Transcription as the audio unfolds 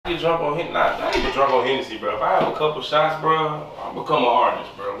drunk on Hennessy, not even drunk on Hennessy, bro. If I have a couple shots, bro, I'll become an artist,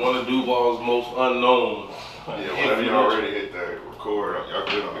 bro. One of Duval's most unknown. Yeah, whenever you already hit that record, y'all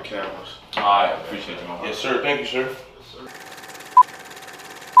good on the cameras. All right, appreciate you, man. Yes, sir. Thank you, sir. Yes, sir.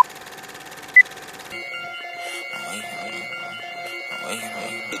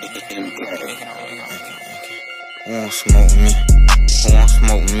 Who won't smoke with me? Who won't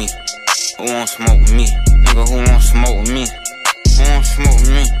smoke with me? Who won't smoke with me? Nigga, who won't smoke with me? Who won't smoke with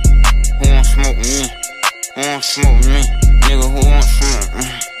me? Who won't smoke with me? Who won't smoke with me? Nigga, who won't smoke with me?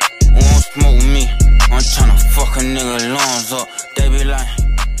 Who won't smoke with me? I'm tryna fuck a nigga lawns up. They be like,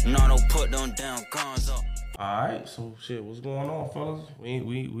 no, don't put them damn guns up. Alright, so shit, what's going on, fellas?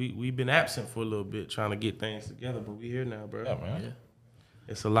 We been absent for a little bit trying to get things together, but we here now, bro. Yeah, man. Yeah.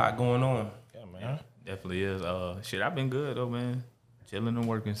 It's a lot going on. Yeah, man. Definitely is. Shit, I've been good though, man. Chilling and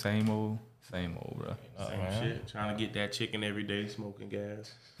working, same old, bro. Same shit. Trying to get that chicken every day, smoking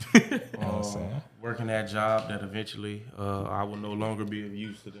gas. Working that job that eventually I will no longer be of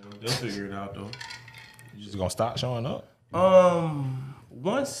use to them. They'll figure it out though. You just gonna stop showing up?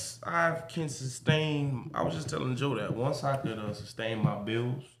 Once I can sustain, I was just telling Joe that once I could sustain my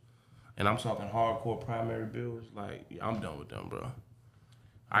bills, and I'm talking hardcore primary bills, like I'm done with them, bro.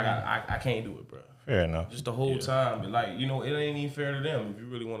 I can't do it, bro. Fair enough. Just the whole time, like it ain't even fair to them. If you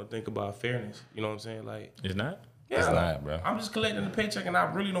really want to think about fairness, you know what I'm saying? Like It's not. yeah, It's not, bro. I'm just collecting the paycheck, and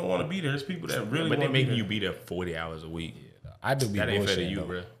I really don't want to be there. There's people that really, But they want to be making there. you be there 40 hours a week. I do be That ain't fair to bullshitting, you, though.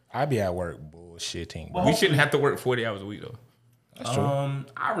 bro. I be at work bullshitting. Well, We shouldn't have to work 40 hours a week though. That's true.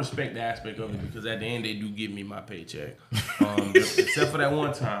 I respect the aspect of it because at the end they do give me my paycheck. Except for that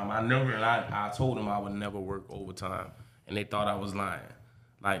one time, I told them I would never work overtime, and they thought I was lying.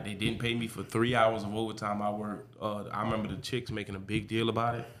 Like they didn't pay me for 3 hours of overtime I worked. I remember the chicks making a big deal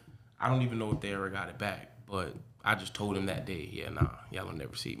about it. I don't even know if they ever got it back, but I just told them that day, yeah, nah, y'all will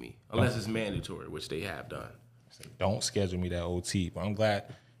never see me unless it's mandatory, which they have done. Don't schedule me that OT. But I'm glad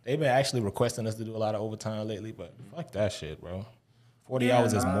they've been actually requesting us to do a lot of overtime lately. But fuck that shit, bro. 40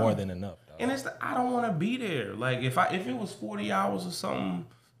 hours is more than enough, dog. And I don't want to be there. Like if it was 40 hours or something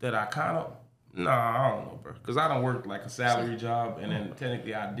that I kind of I don't know, bro. Because I don't work like a salary job, and then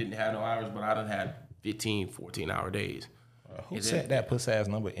technically I didn't have no hours, but I done had 15, 14-hour days. Who set that pussy ass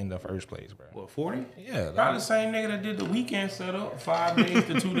number in the first place, bro? What, 40? Yeah. Probably the same nigga that did the weekend setup, 5 days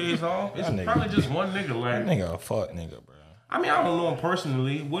to 2 days off. It's That nigga. probably just one nigga. Like, That nigga a fuck nigga, bro. I mean, I don't know him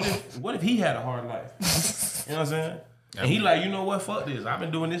personally. What if he had a hard life? You know what I'm saying? And he like, you know what? Fuck this. I've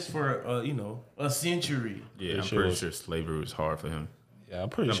been doing this for a century. Yeah, I'm pretty sure slavery was hard for him. Yeah, I'm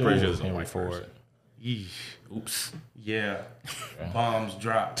pretty sure it was Henry Ford. Yeesh. Oops. Yeah. Bombs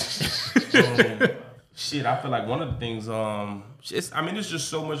dropped. Shit, I feel like one of the things, there's just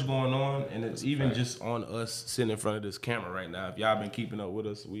so much going on, and it's even just on us sitting in front of this camera right now. If y'all been keeping up with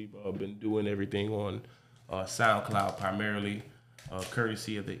us, we've been doing everything on SoundCloud primarily,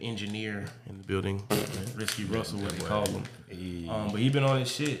 courtesy of the engineer in the building, Risky Russell, what they call him. But he been on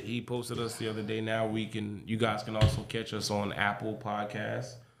his shit. He posted us the other day. Now you guys can also catch us on Apple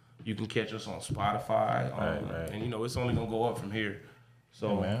Podcasts. You can catch us on Spotify, and it's only gonna go up from here.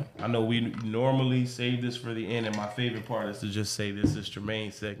 So I know we normally save this for the end, and my favorite part is to just say this is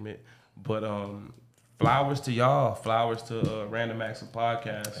Jermaine's segment. But flowers to y'all, flowers to Random Acts of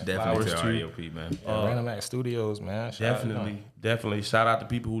Podcast, Definitely flowers to REOP, man. Random Act Studios, man. Shout out to Definitely. Shout out to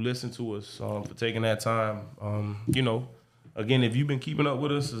people who listen to us for taking that time. Again, if you've been keeping up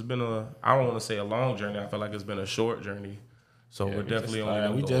with us, it's been I don't want to say a long journey. I feel like it's been a short journey. So we're definitely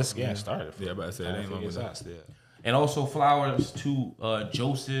we just getting started. Yeah, about to say it ain't long enough. still. And also flowers to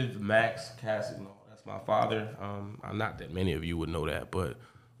Joseph Max Casigno. That's my father. Not that many of you would know that, but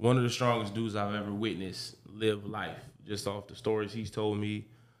one of the strongest dudes I've ever witnessed live life, just off the stories he's told me,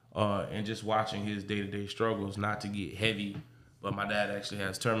 and just watching his day-to-day struggles, not to get heavy, but my dad actually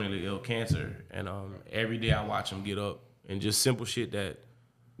has terminally ill cancer, and every day I watch him get up, and just simple shit that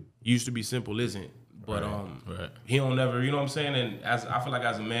used to be simple isn't. But he don't never, you know what I'm saying? And I feel like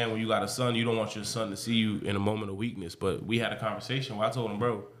as a man, when you got a son, you don't want your son to see you in a moment of weakness. But we had a conversation where I told him,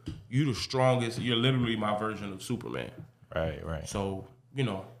 bro, you the strongest. You're literally my version of Superman. Right. So,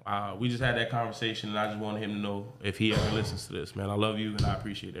 we just had that conversation, and I just wanted him to know if he ever listens to this, man. I love you, and I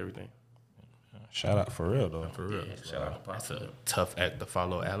appreciate everything. Shout out for real, though. For real. Yeah, shout out to That's a tough act to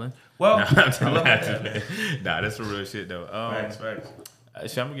follow, Alan. Well, I love that. Nah, that's some real shit, though. Facts.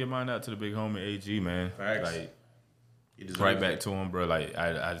 I'm gonna get mine out to the big homie AG, man. Facts. Like, right back to him, bro. Like,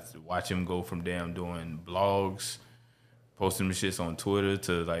 I watch him go from damn doing blogs, posting the shits on Twitter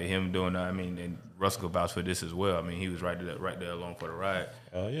to like him doing. I mean, and Russell could vouch for this as well. I mean, he was right there along for the ride.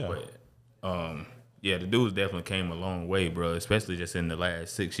 Hell yeah. But yeah, the dude's definitely came a long way, bro. Especially just in the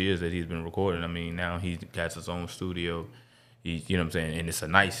last 6 years that he's been recording. I mean, now he got his own studio. He, you know what I'm saying, and it's a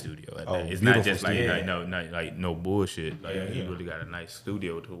nice studio. At that. It's not just like no bullshit. Like he really got a nice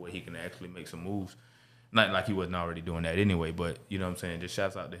studio to where he can actually make some moves. Not like he wasn't already doing that anyway, but you know what I'm saying. Just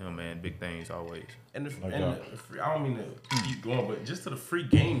shouts out to him, man. Big things always. And the free, I don't mean to keep going, but just to the free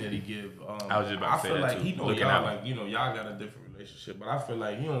game that he give. I was just about to say that like too. He know Looking y'all out. like y'all got a different relationship, but I feel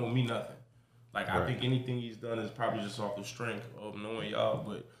like he don't owe me nothing. Like I think anything he's done is probably just off the strength of knowing y'all,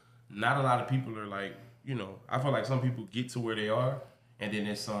 but not a lot of people are like, I feel like some people get to where they are, and then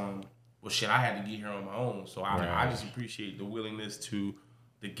it's well shit, I had to get here on my own. So I just appreciate the willingness to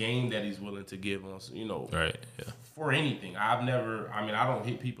the game that he's willing to give us, Right. Yeah. for anything. I don't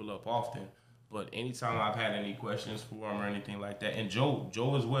hit people up often, but anytime I've had any questions for him or anything like that, and Joe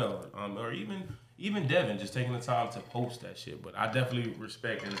as well, or even Devin, just taking the time to post that shit. But I definitely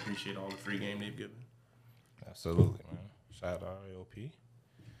respect and appreciate all the free game they've given. Absolutely, man. Shout out to RAOP.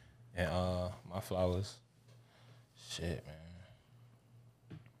 And my flowers. Shit, man.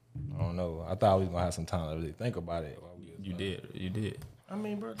 I don't know. I thought we was gonna have some time to really think about it. You did. I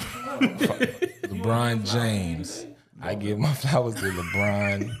mean, bro, LeBron James. I give my flowers to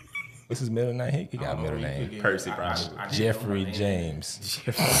LeBron. What's his middle name? He got a middle name. Percy, probably. Jeffrey James.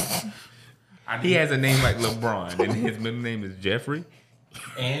 He has a name like LeBron, and his middle name is Jeffrey.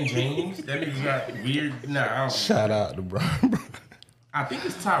 And James. That nigga's got weird. Nah, I don't. Shout out to LeBron. I think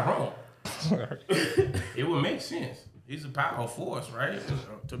it's Tyrone. It would make sense. He's a power force, right?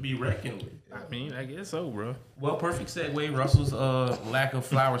 To be reckoned with. I mean, I guess so, bro. Well, perfect segue. Russell's lack of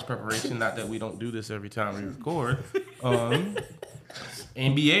flowers preparation. Not that we don't do this every time we record.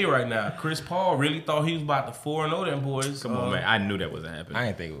 NBA right now. Chris Paul really thought he was about to 4-0 them boys. Come on, man. I knew that wasn't happening. I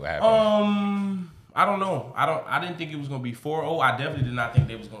didn't think it would happen. I don't know. I didn't think it was gonna be 4-0. I definitely did not think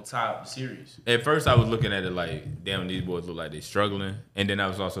they was gonna tie up the series. At first, I was looking at it like, damn, these boys look like they're struggling. And then I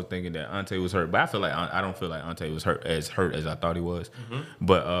was also thinking that Ante was hurt. But I don't feel like Ante was hurt as I thought he was. Mm-hmm.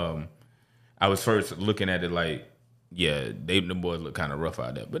 But I was first looking at it like, yeah, the boys look kind of rough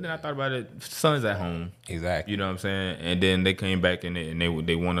out there. But then I thought about it, Suns at home. Exactly. You know what I'm saying? And then they came back and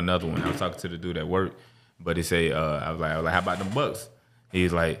they won another one. I was talking to the dude at work, but he said, I was like, how about them Bucks?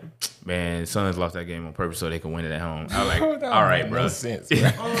 He's like, man, Suns lost that game on purpose so they could win it at home. I was like, all right, bro. No sense, bro.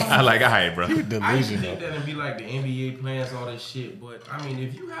 I was like, all right, bro. I used to think that it'd be like the NBA plans, all this shit. But I mean,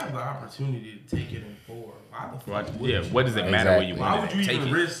 if you have the opportunity to take it in 4, why the fuck? What does it matter where you Why win would it? you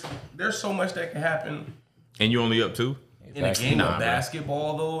even risk? There's so much that can happen And you only up 2? in a game of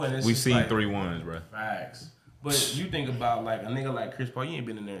basketball, though. And it's We've just seen like, 3-1s, bro. Facts. But you think about like a nigga like Chris Paul, you ain't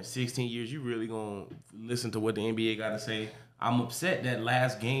been in there in 16 years. You really gonna listen to what the NBA got to say? I'm upset that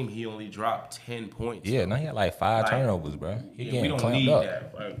last game he only dropped 10 points. Yeah, now he had like 5 turnovers, bro. He we getting don't clamped need up.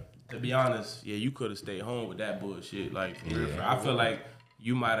 that. Like, to be honest, you could have stayed home with that bullshit. Like, for real. I feel like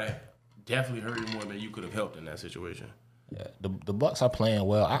you might have definitely hurt him more than you could have helped in that situation. Yeah, the Bucks are playing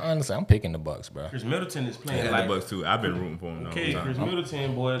well. I'm picking the Bucks, bro. Chris Middleton is playing Yeah, like the Bucks too. I've been rooting for him. okay. Chris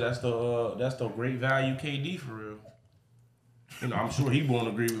Middleton, boy, that's the great value KD for real. I'm sure he won't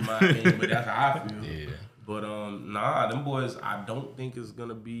agree with my opinion, but that's how I feel. Yeah. But them boys, I don't think it's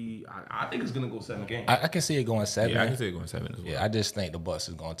gonna be. I think it's gonna go 7 games. I can see it going 7. Yeah, I can see it going 7 as well. Yeah, I just think the Bucks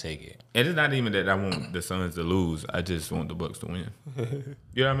is gonna take it. And it's not even that I want the Suns to lose. I just want the Bucks to win.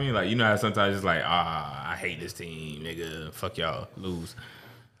 You know what I mean? Like, you know how sometimes it's like, I hate this team, nigga. Fuck y'all, lose.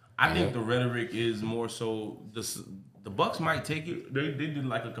 I think the rhetoric is more so the Bucks might take it. They did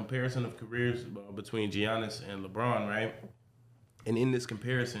like a comparison of careers between Giannis and LeBron, right? And in this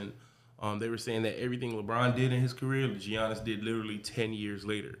comparison, they were saying that everything LeBron did in his career, Giannis did literally 10 years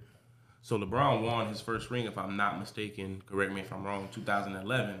later. So LeBron won his first ring, if I'm not mistaken, correct me if I'm wrong,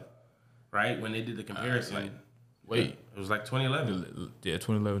 2011, right? When they did the comparison. It was like 2011. Yeah,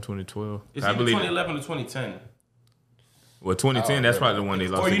 2011, 2012. It's either 2011 or 2010. Well, 2010, that's probably the one they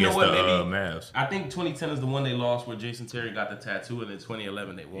lost against the Mavs. I think 2010 is the one they lost where Jason Terry got the tattoo, and then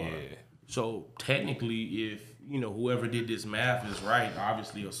 2011 they won. Yeah. So technically, if whoever did this math is right,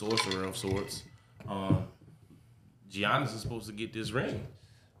 obviously a sorcerer of sorts, Giannis is supposed to get this ring.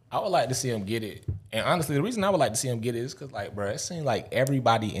 I would like to see him get it. And honestly, the reason I would like to see him get it is because, like, bro, it seems like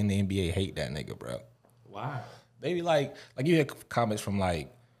everybody in the NBA hate that nigga, bro. Why? They be like you hear comments from,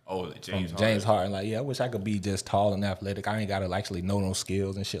 like, James Harden. Like, yeah, I wish I could be just tall and athletic. I ain't got to actually know no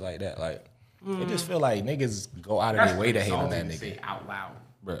skills and shit like that. Like, it just feel like niggas go out of their way to hate on that nigga. Say out loud.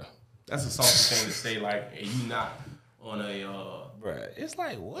 Bro. That's a salty thing to say, like, and you not on a bro, it's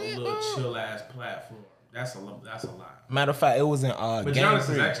like what? A little chill ass platform. That's a lot. Matter of fact, it was in but game Giannis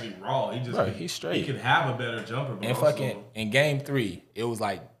 3. is actually raw. He just he's straight. He could have a better jumper, but and fucking in game 3, it was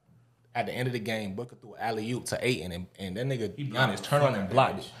like at the end of the game, Booker threw an alley-oop to Ayton, and that nigga Giannis turned on and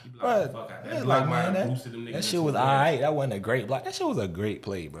blocked it. That shit was all right. That wasn't a great block. That shit was a great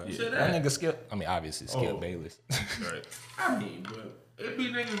play, bro. That nigga Skip. I mean, obviously Skip Bayless. Right. I mean, but it be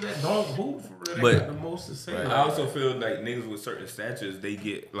niggas that don't hoop for real. They But- got the most to say. Right. I also feel like niggas with certain statures, they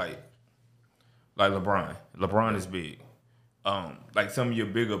get like LeBron. LeBron is big. Like some of your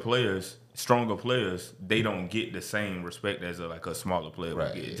bigger players, stronger players, they don't get the same respect as a smaller player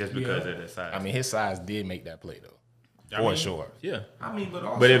would get just because of their size. I mean, his size did make that play though, for sure. Yeah. I mean, but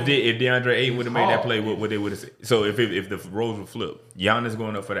also, But if DeAndre Ayton would have made that play, what they would have said? So if the roles were flipped, Giannis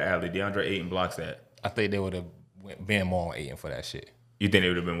going up for the alley, DeAndre Ayton blocks that. I think they would have been more on Ayton for that shit. You think they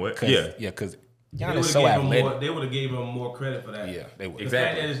would have been what? Yeah, because Giannis so athletic. They would have gave him more credit for that. Yeah, they would. The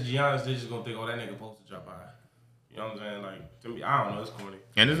fact that it's Giannis, they're just gonna think, oh, that nigga supposed to drop high. You know what I'm saying? Like, to me, I don't know, it's corny.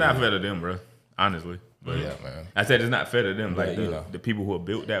 And it's not fair to them, bro. Honestly. But Yeah, man. I said it's not fair to them. Like Yeah, the people who are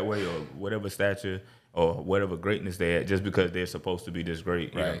built that way or whatever stature or whatever greatness they had, just because they're supposed to be this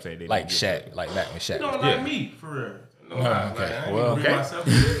great. You know what I'm saying? They Like don't get Shaq, like back when Shaq. You don't was- like me, for real. No, okay. Well, Here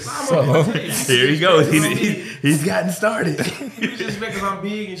he goes. He's gotten started. You just because I'm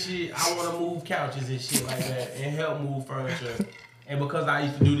big and shit, I want to move couches and shit like that and help move furniture. And because I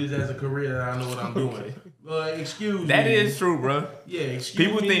used to do this as a career, I know what I'm doing. Excuse me. That is true, bro. Yeah, excuse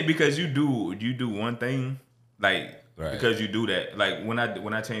People me. think because you do one thing, like Right. because you do that. Like when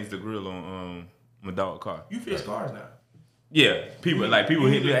I changed the grill on my dog car. You fix cars now. Yeah, people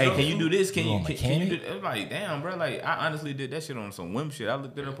hit me. Hey, can you do this? Can You you a can you do mechanic? I'm like, damn, bro. Like I honestly did that shit on some whim shit. I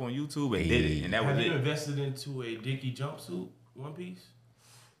looked it up on YouTube and did it, and that was Have you it. invested into a Dickie jumpsuit, one piece?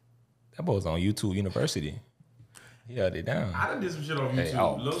 That boy was on YouTube University. He held it down. I done did some shit on YouTube. Hey,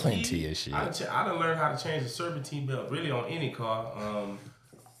 oh, Low-key, plenty of shit. I done learned how to change the serpentine belt really on any car,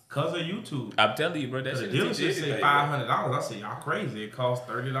 cause of YouTube. I'm telling you, bro. That The shit dealership say $500. I said y'all crazy. It costs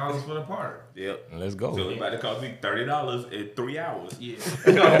 $30 for the part. Yep. Let's go. So it's about to cost me $30 in 3 hours. Yeah.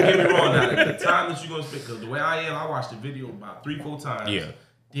 No, don't get me wrong. Now the time that you gonna spend, cause the way I am, I watch the video about 3-4 times. Yeah.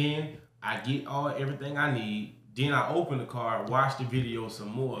 Then I get everything I need. Then I open the car, watch the video some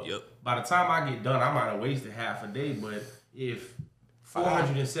more. Yep. By the time I get done, I might have wasted half a day. But if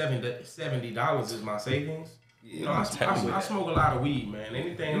 $470 is my savings, you know, I smoke a lot of weed, man.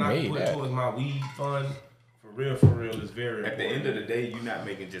 Anything I can put towards my weed fund, for real, is very At the important. end of the day, you're not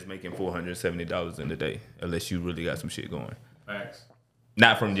making $470 in the day unless you really got some shit going. Facts.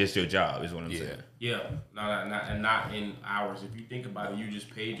 Not from just your job, is what I'm saying. Yeah, not in hours. If you think about it, you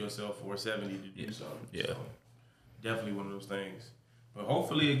just paid yourself $470 to do something. Yeah. So, definitely one of those things. But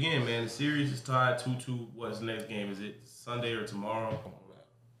hopefully, again, man, the series is tied 2-2. What's the next game? Is it Sunday or tomorrow?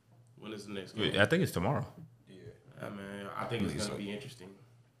 When is the next game? I think it's tomorrow. Yeah, man, I think it's gonna be interesting.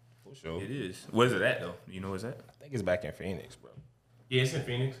 For sure. It is. Where's it at though? You know where's that? I think it's back in Phoenix, bro. Yeah, it's in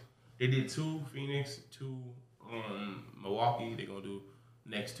Phoenix. They did 2 Phoenix, 2 Milwaukee. They're gonna do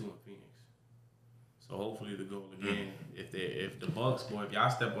next 2 in Phoenix. So hopefully the goal again, if the Bucks, boy, if y'all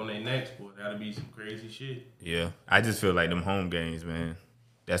step on their necks, boy, that'll be some crazy shit. Yeah. I just feel like them home games, man.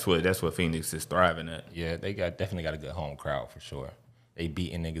 That's what Phoenix is thriving at. Yeah, they definitely got a good home crowd for sure. They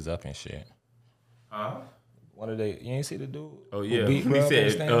beating niggas up and shit. One of they, you ain't see the dude? Oh who yeah. beat He Rob said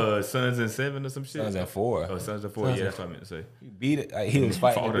Epstein? Sons and 7 or some shit. Sons and 4. Oh, Sons and 4. Yeah, that's what I meant to say. He beat it. Like, he was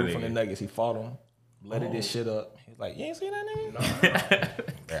fighting fought the a dude from the nigga. Nuggets. He fought him, blooded this shit up. He was like, you ain't see that nigga?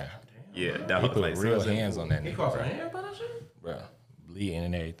 Yeah. Yeah, He that was put like real Sons and hands on that He nigga, caught some hands by that shit? bro. Bleeding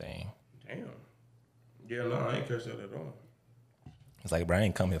and everything. Damn. Yeah, no, I ain't catch that at all. It's like, bro, I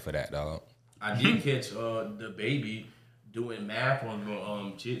ain't come here for that, dog. I did catch the baby doing math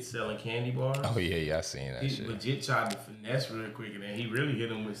on Jit selling candy bars. Oh, yeah, I seen that shit. But Jit tried to finesse real quick, and then he really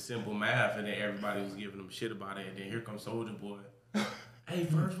hit him with simple math, and then everybody was giving him shit about it. And then here comes Soulja Boy. Hey,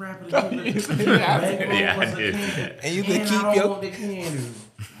 first rapper to give it. Yeah, I did see that. And you can I keep don't your... want the candy.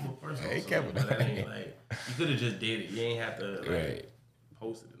 Well, first of all, Hey, Soulja Kevin, Boy, that ain't like you could have just did it. You ain't have to like, Right.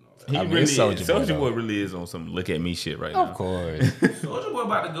 post it and all that. He I mean, really, it's Soulja Boy, Soulja Boy though. really is on some look at me shit right now. Of course. Soulja Boy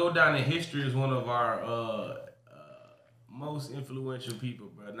about to go down in history as one of our most influential people,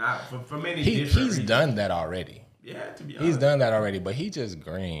 bro. Not for many different He's reasons. done that already. Yeah, to be honest. He's done that already, but he just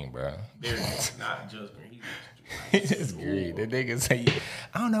green, bro. Very not just green. He just green. The nigga say,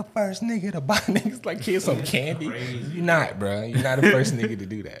 I'm the first nigga to buy niggas like kids some candy. Crazy. You not, bro. You're not the first nigga to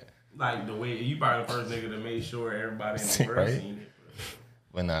do that. Like the way you probably the first nigga to make sure everybody in the world Right. seen it.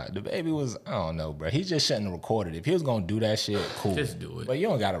 But nah, the baby was, I don't know, bro. He just shouldn't have recorded it. If he was gonna do that shit, cool. Just do it. But you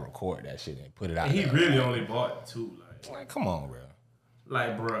don't gotta record that shit and put it out And he there. really only bought 2. Like, come on, bro.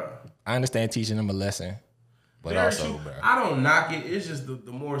 Like, bruh. I understand teaching him a lesson, but Very also, true. bro. I don't knock it. It's just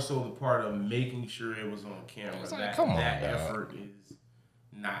the more so the part of making sure it was on camera. It's like, that come on, that dog. effort is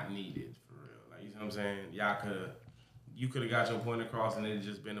not needed for real. Like, you know what I'm saying? You could have got your point across, and it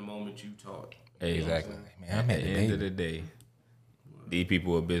just been a moment you taught. Exactly. Man, I'm at the end of the day, these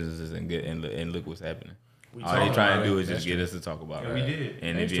people are businesses and look what's happening. All they trying to do is just get us to talk about it. Yeah, we did.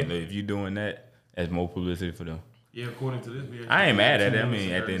 And if you're doing that, that's more publicity for them. Yeah, according to this, I ain't mad at it. I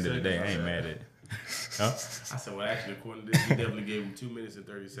mean, at the end of the day, I ain't mad at it. Huh? I said, well, actually, according to this, we definitely gave him 2 minutes and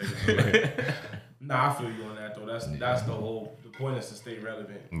 30 seconds. Nah, I feel you on that though. That's the whole. The point is to stay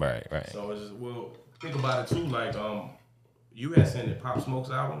relevant. Right. So it's just think about it too. Like you had sent it Pop Smoke's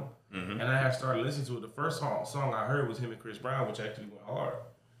album, and I had started listening to it. The first song I heard was him and Chris Brown, which actually went hard.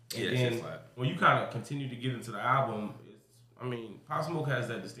 And then when you kind of continue to get into the album, Pop Smoke has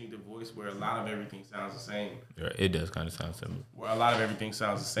that distinctive voice where a lot of everything sounds the same. Yeah, it does kind of sound similar. Where a lot of everything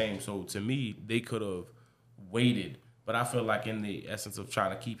sounds the same. So to me, they could have waited. But I feel like in the essence of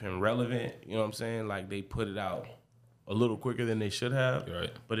trying to keep him relevant, you know what I'm saying? Like they put it out a little quicker than they should have.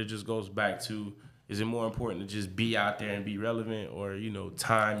 Right. But it just goes back to, is it more important to just be out there and be relevant, or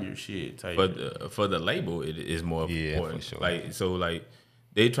time your shit? For the label, it is more important. For sure. Like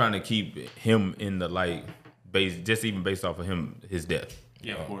they trying to keep him in the light, just even based off of his death.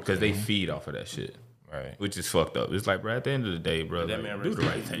 Yeah, of course. Because they feed off of that shit. Right. Which is fucked up. It's like, bro, at the end of the day, bro, that like, man do the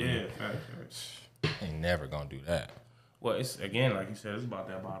right thing. Yeah, facts. Ain't never gonna do that. Well, it's again, like you said, it's about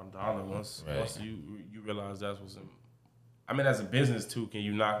that bottom dollar. Once you realize that's what's in. As a business too, can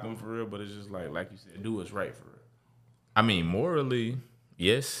you knock them for real? But it's just like you said, do what's right for real. Morally,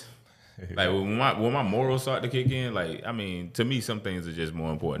 yes. Like when my morals start to kick in, to me, some things are just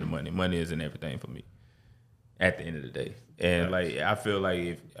more important than money. Money isn't everything for me. At the end of the day, and I feel like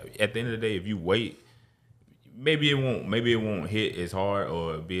if at the end of the day, if you wait, maybe it won't hit as hard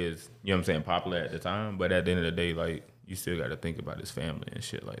or be as popular at the time. But at the end of the day, like you still got to think about his family and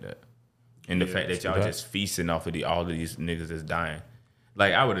shit like that. And the fact that y'all just feasting off of all of these niggas that's dying.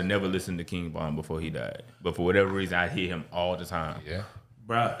 Like, I would have never listened to King Von before he died. But for whatever reason, I hear him all the time. Yeah.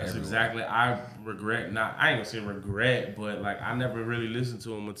 Bruh, that's exactly, I ain't gonna say regret, but like, I never really listened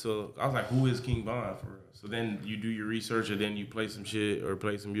to him until, I was like, who is King Von for real? So then you do your research, and then you play some shit or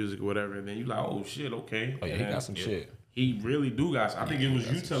play some music or whatever, and then you like, oh shit, okay. Oh yeah, he got some shit. He really do got some. I think it was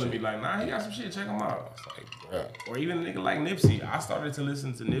you telling me like, nah, he got some shit, check him out. Or even a nigga like Nipsey. I started to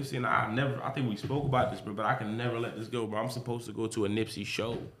listen to Nipsey, and I think we spoke about this, but I can never let this go, bro. I'm supposed to go to a Nipsey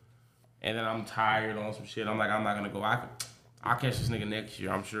show, and then I'm tired on some shit. I'm like, I'm not gonna go. I'll catch this nigga next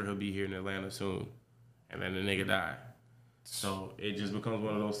year. I'm sure he'll be here in Atlanta soon. And then the nigga died. So it just becomes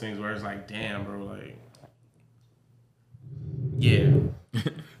one of those things where it's like, damn, bro, like, yeah.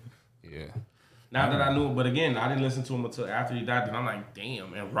 Yeah. Now that I knew it, but again, I didn't listen to him until after he died. Then I'm like,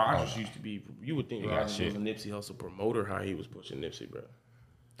 damn. And Rogers used to be, you would think Rogers was a Nipsey Hussle promoter, how he was pushing Nipsey, bro.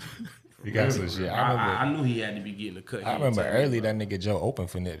 You got some shit. I knew he had to be getting a cut. I remember early that nigga Joe opened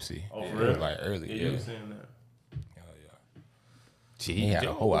for Nipsey. Oh, for real? Like early, yeah. You were saying that. Hell yeah. He had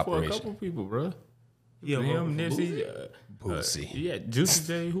a whole operation. For a couple people, bro. Yeah, him, Nipsey, Boosie. Yeah, Juicy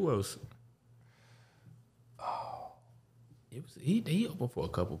J. Who else? He opened for a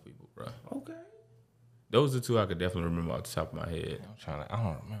couple people, bro. Okay. Those are two I could definitely remember off the top of my head. I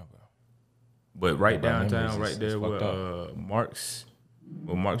don't remember. But right downtown, right there where Mark's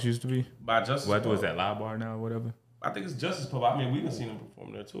used to be. By Justice Pub. Was that Live Bar now or whatever? I think it's Justice Pub. I mean, we've been seeing him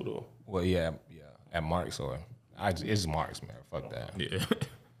perform there too, though. Well, yeah. At Mark's it's Mark's, man. Fuck that. Yeah.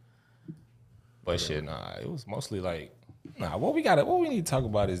 But shit, nah. It was mostly like, what we need to talk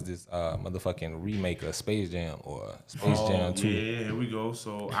about is this motherfucking remake of Space Jam or Space Jam 2. Yeah, here we go.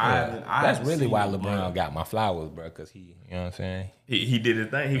 So that's really why LeBron got my flowers, bro, because he, you know what I'm saying? He did his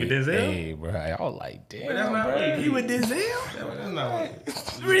thing. He with Denzel? Hey, bro. I was like, damn, but that's not bro. He with Denzel? That's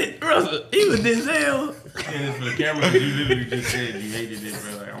not Rick Russell, he with Denzel. And it's for the camera, you literally just said you hated it,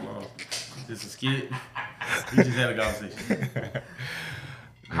 bro. Like, I'm just a skit. We just had a conversation.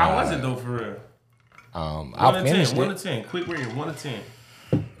 How was it, though, for real? I finished 1 to 10. Quick rating, 1 to 10.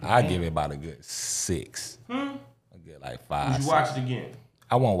 I give it about a good 6. A good like 5. Would you watch it again?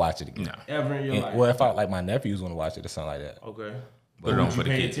 I won't watch it again. No. Ever in your life? Well, if I like my nephews want to watch it or something like that. Okay. Put it on would for you the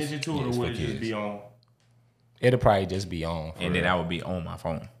pay kids. attention to it, or would it just be on? It'll probably just be on. And then I would be on my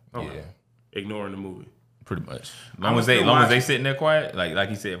phone. Okay. Yeah. Ignoring the movie. Pretty much. Long as they sitting there quiet, like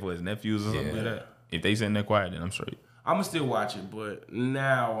he said for his nephews or something like Yeah. that. If they sitting there quiet, then I'm straight. I'm gonna still watch it, but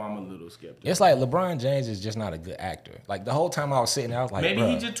now I'm a little skeptical. It's like LeBron James is just not a good actor. Like the whole time I was sitting there, I was like, Maybe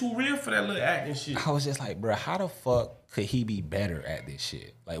bruh, he just too real for that little acting shit. I was just like, bro, how the fuck could he be better at this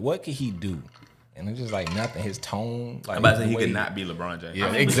shit? Like, what could he do? And it's just like nothing. His tone, like I'm about to say he could not be LeBron James.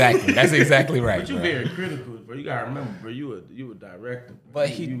 Yeah, exactly. That's exactly right. But you bro. very critical, bro. You gotta remember, bro. You a director, bro.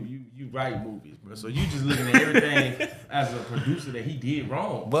 But you write movies, bro. So you just looking at everything as a producer that he did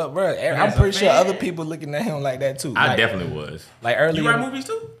wrong. But bro, I'm pretty sure other people looking at him like that too. I like, definitely was. Like earlier. You write movies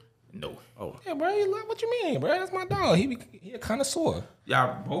too? No. Oh Yeah, bro. What you mean, bro? That's my dog. He a connoisseur.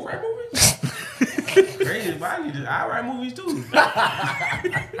 Y'all both write movies? Crazy, but I write movies too.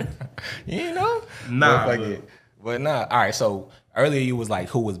 You know? Nah, but nah. All right. So earlier you was like,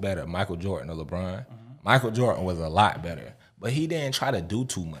 who was better, Michael Jordan or LeBron? Michael Jordan was a lot better, but he didn't try to do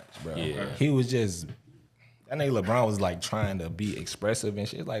too much, bro. Yeah. He was just that nigga LeBron was like trying to be expressive and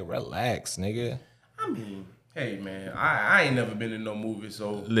shit. Like, relax, nigga. I mean, hey man, I ain't never been in no movie,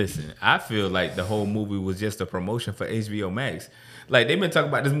 so Listen, I feel like the whole movie was just a promotion for HBO Max. Like, they've been talking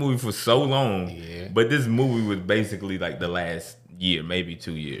about this movie for so long, but this movie was basically like the last year, maybe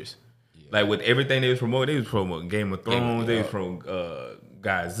 2 years. Yeah. Like, with everything they was promoting Game of Thrones, they was promoting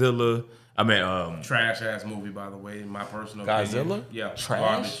Godzilla. I mean, trash ass movie, by the way, in my personal Godzilla? opinion. Yeah, Trash?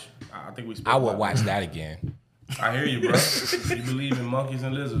 garbage. I think we. I would watch that again. I hear you, bro. You believe in monkeys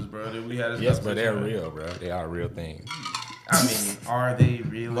and lizards, bro? That we had. Yes, but they're real, bro. They are real things. I mean, are they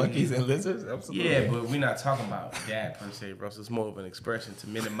really? Monkeys and lizards? Absolutely. Yeah, but we're not talking about that per se, bro. So it's more of an expression to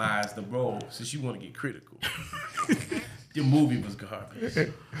minimize the role, since you want to get critical. The movie was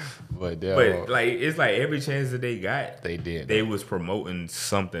garbage. But like, it's like every chance that they got, they did. They was promoting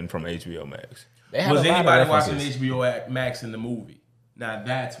something from HBO Max. Was anybody watching HBO Max in the movie? Now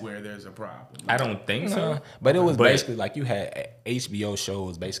that's where there's a problem. I don't think so. But it was basically like you had HBO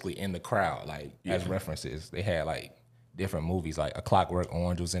shows basically in the crowd, like as references. They had like different movies, like A Clockwork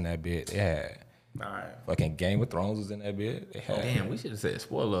Orange was in that bit. They had fucking Game of Thrones was in that bit. They had, damn, we should have said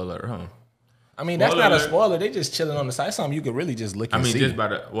spoiler alert, huh? I mean, that's not a spoiler. They just chilling on the side. Something you could really just look and see. Just by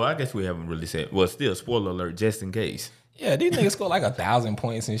the, well, I guess we haven't really said, well, still spoiler alert just in case. Yeah, these niggas scored like 1,000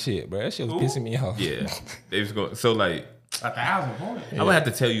 points and shit, bro. That shit was pissing me off. Yeah, they was going, so like 1,000 points. I would have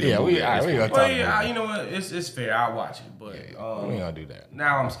to tell you. Yeah, we gonna talk about it. You know what? It's fair. I'll watch it, but we ain't gonna do that.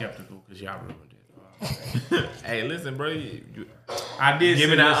 Now I'm skeptical because y'all ruined it. Hey, listen, bro. I did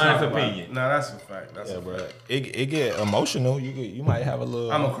give it an honest opinion. No, that's a fact. That's a bro. fact. It get emotional. You might have a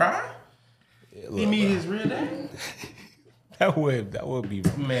little. I'm gonna cry. He meet his real dad. That would be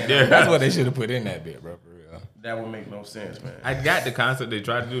man. That's what they should have put in that bit, bro. For real. That would make no sense, man. I got the concept they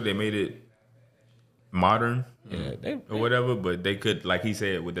tried to do. They made it modern, or whatever. But they could, like he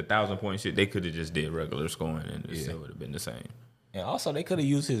said, with the 1,000-point shit, they could have just did regular scoring, and it still would have been the same. And also, they could have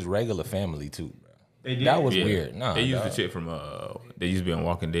used his regular family too, bro. They did. That was weird. Nah, they used the chick from they used to be on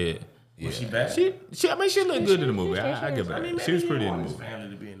Walking Dead. Was she bad? I mean, she looked good in the movie. I give her that. She was pretty in the movie. Family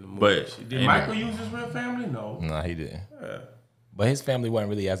to be in the movie. But did Michael use his real family? No. Nah, he didn't. Yeah. But his family wasn't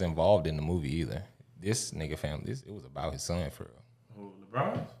really as involved in the movie either. This nigga family, it was about his son for real. Who,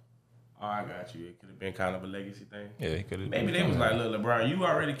 LeBron? Oh, I got you. It could have been kind of a legacy thing. Yeah, he could have. Maybe they was like, look, LeBron, you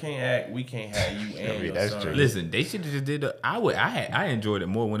already can't act. We can't have you and your that's son. true. Listen, they should have just did. I enjoyed it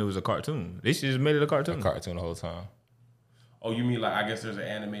more when it was a cartoon. They should have just made it a cartoon. A cartoon the whole time. Oh, you mean like I guess there's an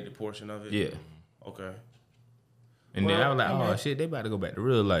animated portion of it? Yeah. Okay. And then I was like, oh shit, they about to go back to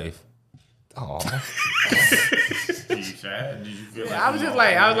real life. Oh. Did you sad? Did you feel like? I was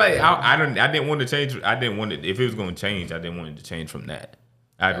like, I didn't want to change. I didn't want it. If it was going to change, I didn't want it to change from that.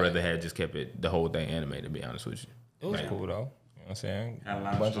 I'd rather have just kept it the whole thing animated. To be honest with you, It was cool though. You know what I'm saying? Had a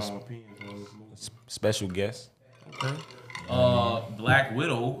lot of strong opinions on this movie. Special guests. Okay. Black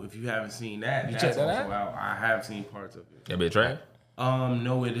Widow. If you haven't seen that, that's checked that also out. I have seen parts of it. that bit trash.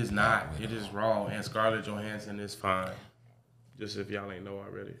 No, it is not. It is raw, and Scarlett Johansson is fine. Just if y'all ain't know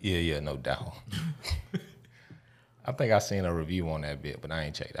already. Yeah, no doubt. I think I seen a review on that bit, but I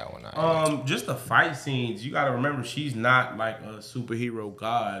ain't checked that one out. Just the fight scenes. You got to remember, she's not like a superhero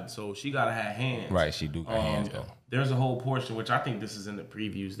god, so she gotta have hands. Right, she do got hands though. There's a whole portion, which I think this is in the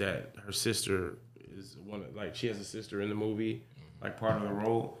previews, that her sister is one of, like, she has a sister in the movie, like part of the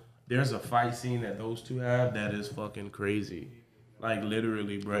role. There's a fight scene that those two have that is fucking crazy. Like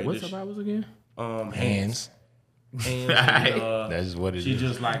literally, bro. What's the Bibles again? Hands. And That's what it she is.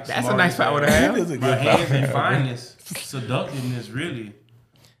 just like That's a nice power to have. That's a But good hands power. and fineness, seductiveness, really.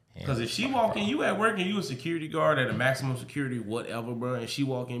 Because if she walk in, you at work and you a security guard at a maximum security, whatever, bro, and she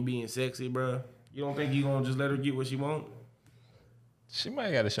walk in being sexy, bro, you don't think you gonna just let her get what she want? She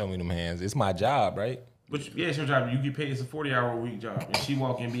might gotta show me them hands. It's my job, right? But yeah, it's your job. You get paid. It's a 40-hour-a-week job, and she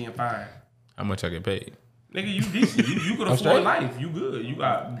walk in being fine. How much I get paid? Nigga, you decent. You could afford life. You good. You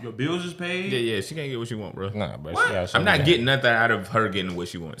got your bills is paid. Yeah, she can't get what she want, bro. Nah, bro. What? She gotta show I'm me not that. getting nothing out of her getting what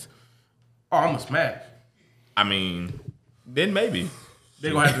she wants. Oh, I'm a smash. I mean, then maybe. They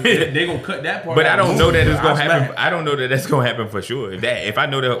gonna cut that part. But I don't know that it's gonna happen. Smack. I don't know that that's gonna happen for sure. If I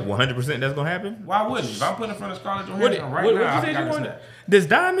know that 100% that's gonna happen, why wouldn't? If I'm putting in front of Scarlett Johansson right now, I think I can snap. This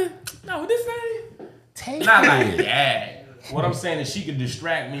diamond? No, this ain't. Not like that. What I'm saying is she could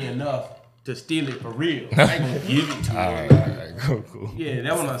distract me enough to steal it for real. I ain't gonna give it to her. Alright, cool. Yeah,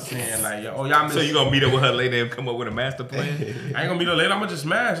 that's what I'm saying. Like, y'all miss. So you gonna meet up with her later and come up with a master plan? I ain't gonna meet her later. I'm gonna just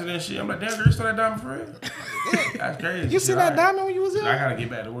smash it and shit. I'm like, damn, girl, you stole that diamond for real? That's crazy. You see that diamond when you was in? I gotta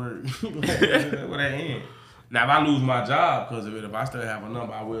get back to work. Where that end? Now, if I lose my job because of it, if I still have a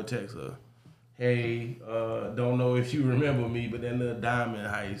number, I will text her. Hey, don't know if you remember me, but that little diamond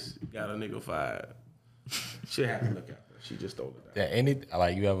heist got a nigga fired. She have to look out. She just stole it. Yeah,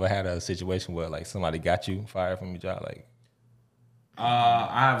 you ever had a situation where like somebody got you fired from your job? Like,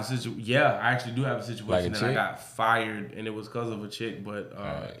 I have a situation. Yeah, I actually do have a situation Like a that chick? I got fired, and it was because of a chick, but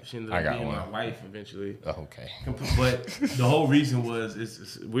she ended up being my wife eventually. oh, okay. But the whole reason was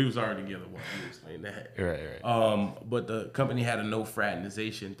we was already together. Well, let me explain that. Right. But the company had a no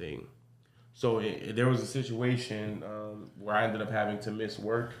fraternization thing, so there was a situation where I ended up having to miss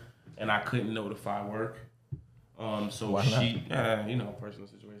work, and I couldn't notify work. So she, personal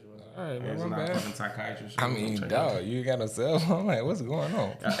situation. All right, It's man, not my bad. fucking psychiatrist. I mean, dog, you got a cell phone. Like, what's going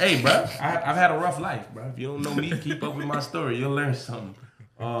on? Hey, bro, I've had a rough life, bro. If you don't know me, keep up with my story. You'll learn something.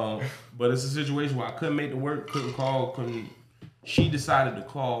 But it's a situation where I couldn't make the work, couldn't call, couldn't. She decided to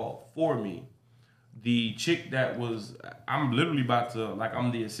call for me. The chick that was, I'm literally about to, like,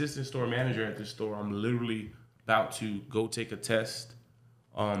 I'm the assistant store manager at this store. I'm literally about to go take a test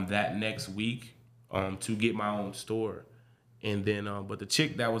that next week to get my own store. And then, but the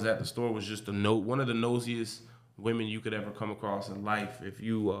chick that was at the store was just one of the nosiest women you could ever come across in life. If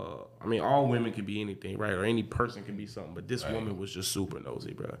you, all women can be anything, right? Or any person can be something, but this woman was just super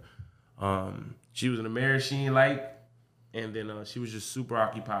nosy, bro. She was in a marriage she didn't like, and then she was just super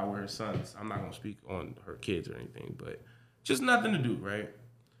occupied with her sons. I'm not gonna speak on her kids or anything, but just nothing to do, right?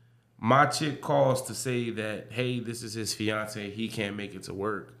 My chick calls to say that, hey, this is his fiance, he can't make it to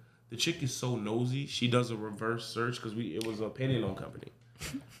work. The chick is so nosy, she does a reverse search because it was a payday loan company.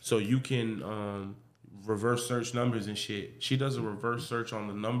 So you can reverse search numbers and shit. She does a reverse search on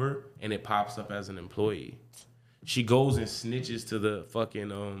the number and it pops up as an employee. She goes and snitches to the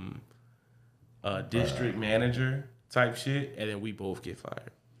fucking district manager type shit, and then we both get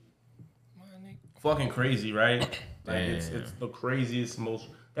fired. Fucking crazy, right? Like it's the craziest, most.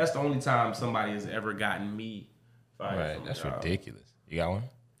 That's the only time somebody has ever gotten me fired. Right, that's ridiculous. You got one?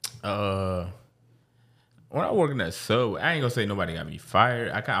 When I work in that sub, I ain't gonna say nobody got me fired.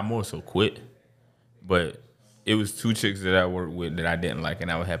 I more so quit. But it was two chicks that I worked with that I didn't like,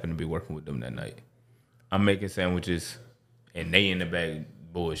 and I would happen to be working with them that night. I'm making sandwiches, and they in the back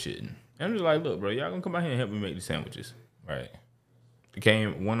bullshitting. And I'm just like, look, bro, y'all gonna come out here and help me make the sandwiches. Right.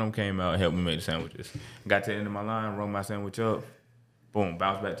 One of them came out and helped me make the sandwiches. Got to the end of my line, rung my sandwich up, boom,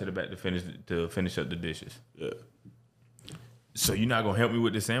 bounced back to the back to finish up the dishes. Yeah. So you're not gonna help me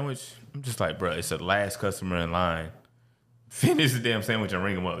with the sandwich? I'm just like, bro, it's the last customer in line. Finish the damn sandwich and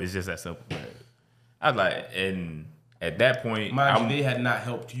ring them up. It's just that simple. I was like, and at that point, they had not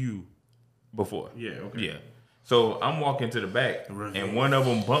helped you before. Yeah, okay. Yeah. So I'm walking to the back, and one of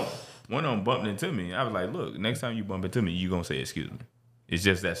them bumped into me. I was like, look, next time you bump into me, you gonna say excuse me. It's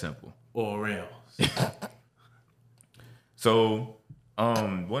just that simple. Or else. So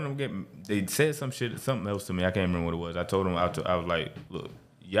one of them they said something else to me. I can't remember what it was. I told them, I was like, look,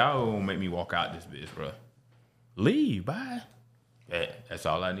 y'all gonna make me walk out this bitch, bro. Leave, bye. Yeah, that's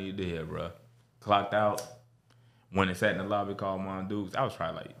all I needed to hear, bro. Clocked out. When I sat in the lobby, called Mon Dukes. I was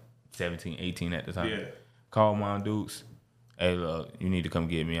probably like 17, 18 at the time. Yeah. Called Mon Dukes. Hey, look, you need to come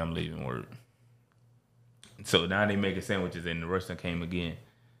get me. I'm leaving work. So now they making sandwiches, and the restaurant came again.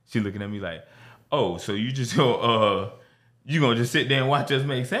 She looking at me like, oh, so you just go, you gonna just sit there and watch us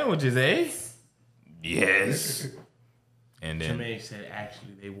make sandwiches, eh? Yes. And then Jermaine said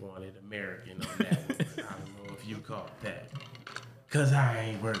actually they wanted American on that one. I don't know if you caught that. Cause I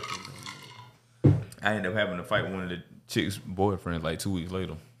ain't working no more. I ended up having to fight one of the chick's boyfriends like 2 weeks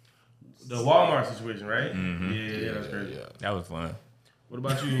later. The Walmart situation, right? Mm-hmm. Yeah, that's crazy. Yeah. That was fun. What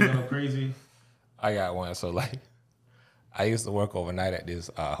about you? You got no crazy? I got one. So like, I used to work overnight at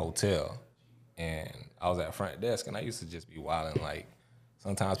this hotel, and I was at front desk, and I used to just be wilding. Like,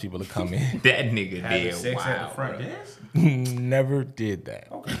 sometimes people would come in. That nigga Having did sex wow, at the front bro. desk? Never did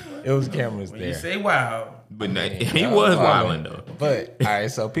that. Okay. It was cameras When there. you say wow, But he was wilding though. But all right,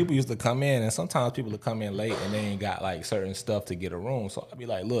 so people used to come in, and sometimes people would come in late, and they ain't got like certain stuff to get a room. So I'd be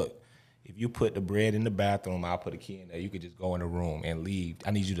like, look, if you put the bread in the bathroom, I'll put a key in there. You could just go in the room and leave.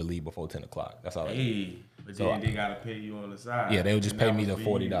 I need you to leave before 10 o'clock. That's all. Hey, but then they gotta pay you on the side. Yeah, they would just pay me the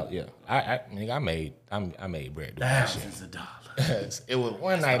 $40. Yeah, I made bread. Thousands of dollars. It was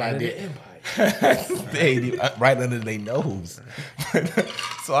one night I did. Right under their nose.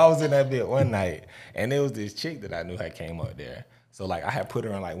 So I was in that bit one night, and there was this chick that I knew had came up there. So like I had put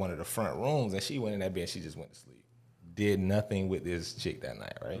her in like one of the front rooms, and she went in that bed. And she just went to sleep. Did nothing with this chick that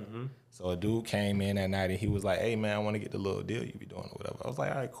night, right? Mm-hmm. So a dude came in that night, and he was like, "Hey man, I want to get the little deal you be doing or whatever." I was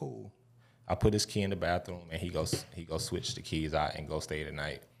like, "All right, cool." I put his key in the bathroom, and he goes switch the keys out and go stay the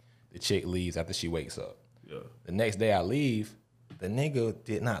night. The chick leaves after she wakes up. Yeah. The next day I leave. The nigga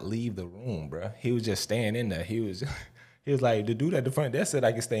did not leave the room, bro. He was just staying in there. He was like, the dude at the front desk said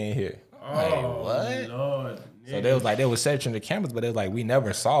I could stay in here. Like, what? Lord, so they was searching the cameras, but it was like, we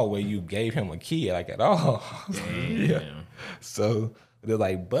never saw where you gave him a key, like, at all. Yeah. So they're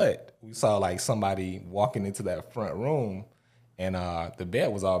like, but we saw like somebody walking into that front room, and the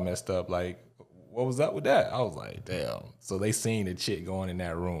bed was all messed up. Like, what was up with that? I was like, damn. So they seen the chick going in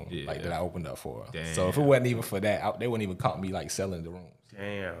that room, like that I opened up for her. Damn. So if it wasn't even for that, they wouldn't even caught me like selling the rooms.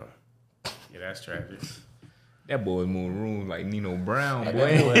 Damn. Yeah, that's tragic. That boy moving rooms like Nino Brown,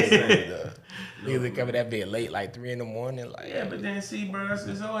 boy. Niggas that come in that bed late, like 3 a.m. Like, yeah, but then see, bro,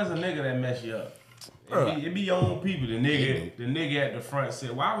 it's always a nigga that mess you up. It be your own people. The nigga at the front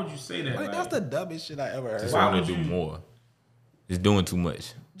said, "Why would you say that?" Like, that's the dumbest shit I ever heard. Just want to do more. Just doing too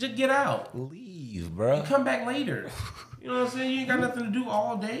much. Just get out. Leave, bro. You come back later. You know what I'm saying? You ain't got nothing to do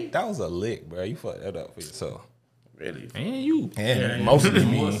all day. That was a lick, bro. You fucked that up for yourself. Really? And you. And mostly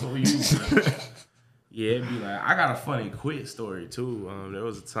me. Yeah, it'd be like, I got a funny quit story too. There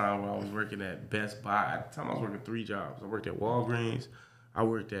was a time where I was working at Best Buy. At the time I was working 3 jobs. I worked at Walgreens, I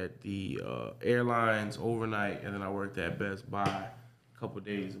worked at the airlines overnight, and then I worked at Best Buy a couple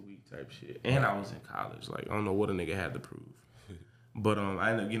days a week type shit. And I was in college. Like, I don't know what a nigga had to prove. But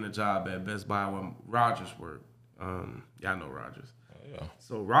I ended up getting a job at Best Buy when Rogers worked. Y'all know Rogers. Yeah.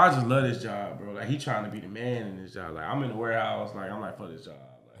 So Rogers loved his job, bro. Like, he trying to be the man in his job. Like, I'm in the warehouse. Like, I'm like, fuck this job.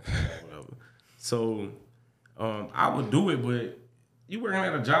 Like, whatever. So I would do it, but you working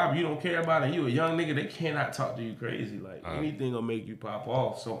at a job you don't care about, and you a young nigga, they cannot talk to you crazy. Like, anything will make you pop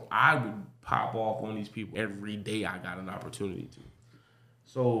off. So I would pop off on these people every day I got an opportunity to.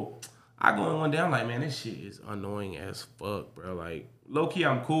 So I go in one day, I'm like, man, this shit is annoying as fuck, bro. Like, low-key,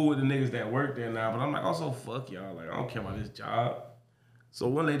 I'm cool with the niggas that work there now, but I'm like, also, fuck y'all. Like, I don't care about this job. So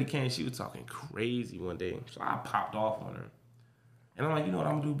one lady came, she was talking crazy one day. So I popped off on her. And I'm like, you know what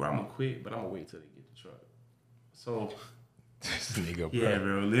I'm gonna do, bro? I'm gonna quit, but I'm gonna wait till they get the truck. So, this nigga, bro. Yeah,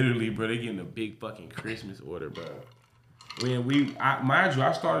 bro. Literally, bro, they getting a big fucking Christmas order, bro. When mind you,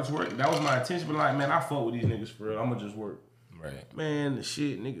 I started to work. That was my intention, but like, man, I fuck with these niggas for real. I'm gonna just work. Right. Man, the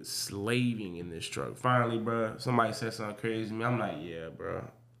shit, niggas slaving in this truck. Finally, bro, somebody said something crazy to me. I'm like, yeah, bro.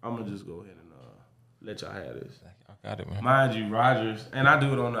 I'm gonna just go ahead and let y'all have this. I got it, man. Mind you, Rogers, and I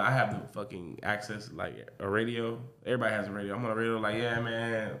do it on I have the fucking access, like a radio. Everybody has a radio. I'm on a radio, like, yeah,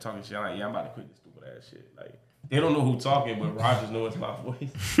 man, I'm talking shit. I'm like, yeah, I'm about to quit this stupid ass shit. Like, they don't know who talking, but Rogers knows my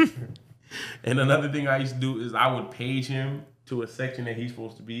voice. And another thing I used to do is I would page him to a section that he's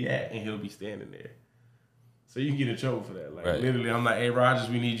supposed to be at, and he'll be standing there. So you can get in trouble for that. Like, literally, I'm like, hey, Rogers,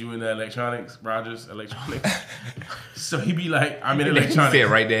 we need you in the electronics. Rogers, electronics. So he be like, I'm in electronics. He said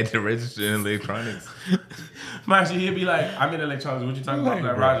right there at the register in electronics. Mind you, he'll be like, I'm in electronics. What you talking about?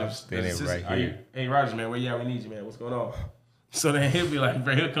 Like, Rogers. Right here. Hey, Rogers, man, where you at? We need you, man. What's going on? So then he'll be like,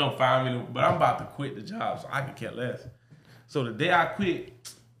 bro, he'll come find me. But I'm about to quit the job, so I can care less. So the day I quit,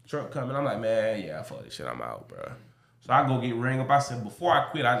 truck coming, I'm like, man, yeah, fuck this shit. I'm out, bro. So I go get ring up. I said, before I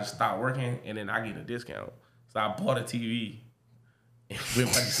quit, I just stop working, and then I get a discount. So I bought a TV with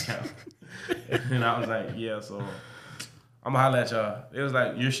my discount. And I was like, yeah, so I'm gonna holler at y'all. It was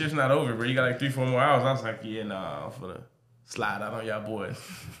like, your shift's not over, bro. You got like 3-4 more hours. I was like, yeah, nah, I'm finna slide out on y'all boys.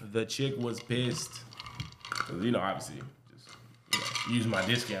 The chick was pissed. You know, obviously, just use my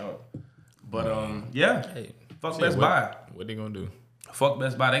discount. But yeah, hey, fuck Best Buy. What they gonna do? Fuck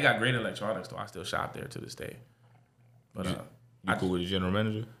Best Buy. They got great electronics, though. I still shop there to this day. But you cool with the general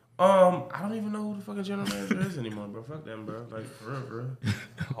manager? I don't even know who the fucking general manager is anymore, bro. Fuck them, bro. Like, for real.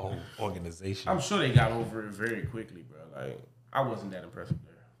 Whole organization. I'm sure they got over it very quickly, bro. Like, I wasn't that impressive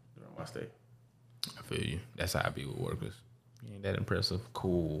there during my stay. I feel you. That's how I be with workers. You ain't that impressive.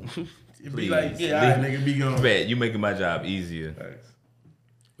 Cool. It'd be like, yeah, all right, nigga, be going. Bad. You making my job easier. Thanks.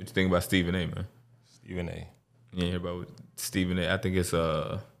 What you think about Stephen A, man? Stephen A. You hear about Stephen A? I think it's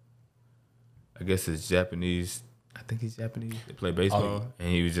I guess it's Japanese. I think he's Japanese. They play baseball, and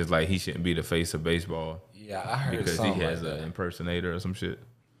he was just like, he shouldn't be the face of baseball. Yeah, I heard because he has an impersonator or some shit.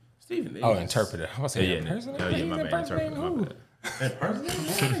 Stephen A. Oh, interpreter. I was saying yeah, impersonator. oh, yeah, He's my bad. impersonating Interpreter, who? my bad.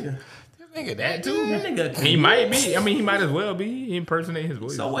 Impersonator? Nigga, that too. That nigga. He might be. I mean, he might as well be. He impersonate his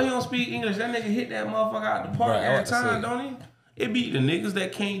voice. So what he don't speak English? That nigga hit that motherfucker out the park Right, I every want to time, say. don't he? It be the niggas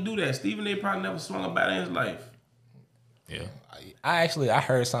that can't do that. Stephen A. probably never swung a bat in his life. Yeah. I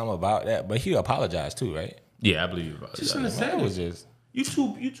heard something about that, but he apologized too, right? Yeah, I believe you about Just that. in the That same. was just You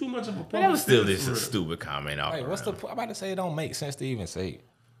too much of a. But that was still public just figure a for stupid comment off. like, what's the? I'm about to say it don't make sense to even say.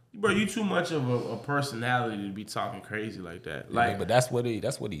 Bro, you too much of a personality to be talking crazy like that. Like, But that's what he do.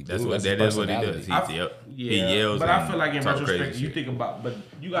 That's what his that is what he does. personality. He yells. But I and feel like in talk retrospect, crazy you shit. think about, but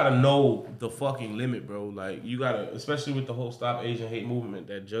you gotta know the fucking limit, bro. Like you gotta, especially with the whole Stop Asian Hate movement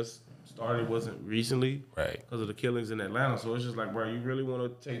that just started, wasn't recently, Right. Because of the killings in Atlanta. So it's just like, bro, you really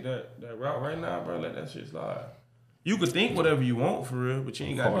want to take that route right now, bro? Let that shit slide. You could think whatever you want for real, but you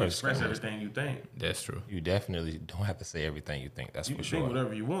ain't got to course, express of course. everything you think. That's true. You definitely don't have to say everything you think. That's You for can sure. think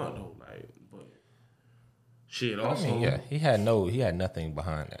whatever you want though, like, but shit. I Also, mean, yeah, he had nothing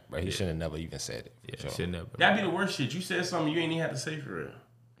behind that, bro. He should have never even said it. Yeah, For sure. should never. that'd be the worst shit. You said something you ain't even have to say for real.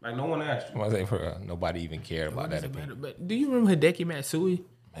 Like no one asked you. I'm gonna say for real, nobody even cared about that opinion. But do you remember Hideki Matsui?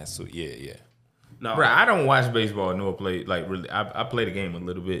 Man, so yeah. No, Bro, I don't watch baseball nor play like really. I play the game a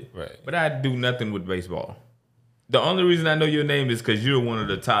little bit, Right. But I do nothing with baseball. The only reason I know your name is because you're one of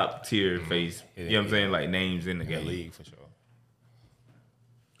the top tier face. You know what I'm saying? Like names in the In the game. league for sure.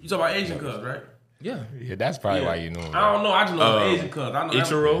 you talk about Asian cuz, right? Yeah. Yeah, that's probably Yeah. why you knew him. I don't know. I just know Asian cuz. I know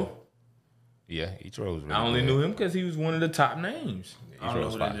Ichiro. Yeah, Ichiro was really I only good. knew him because he was one of the top names. I don't know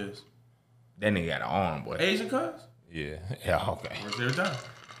Ichiro's who that fire. is. That nigga got an arm, boy. Asian cuz? Yeah, yeah, okay. Works every time.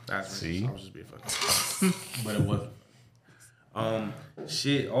 That's See? I was just being funny. But it wasn't.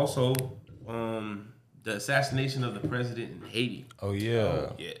 Shit. Also, the assassination of the president in Haiti. Oh yeah,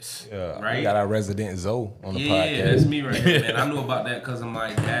 Yes. yeah. Right? We got our resident Zoe on the Yeah, podcast. that's me right there, man. I knew about that because of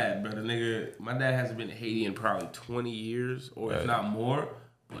my dad, brother. Nigga, my dad hasn't been to Haiti in probably 20 years, or if Right. not more.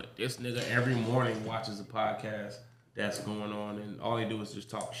 But this nigga every morning watches a podcast that's going on, and all they do is just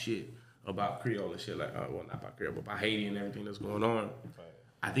talk shit about Creole and shit. Like, well, not about Creole, but about Haiti and everything that's going on.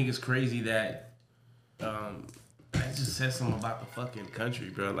 I think it's crazy that that just says something about the fucking country,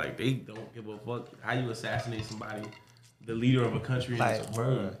 bro. Like, they don't give a fuck how you assassinate somebody, the leader of a country, in its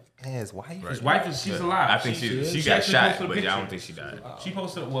home. And his wife. His wife is she's alive. I think she got actually shot, posted a but I picture. don't think she died. She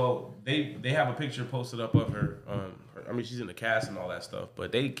posted. Well, they have a picture posted up of her. I mean, she's in the cast and all that stuff.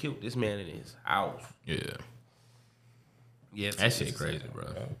 But they killed this man in his house. Yeah. Yeah, That shit crazy, bro.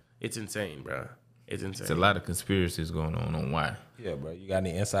 It's insane, bro. It's insane. It's a lot of conspiracies going on why. Yeah, bro. You got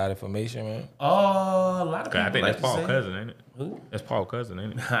any inside information, man? Oh, a lot of people. I think like that's Paul to say- Cousin, ain't it? Who? That's Paul Cousin,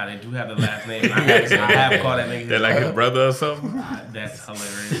 ain't it? Nah, they do have the last name. I have called that nigga. They're like his brother or something. That's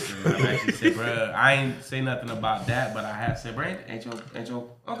hilarious. I actually said, bro, I ain't say nothing about that, but I have said, bro, ain't your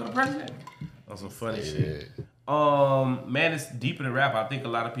uncle the president? On some funny shit. Man, it's deeper than rap. I think a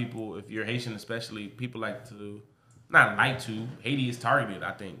lot of people, if you're Haitian especially, people like to, not like to, Haiti is targeted,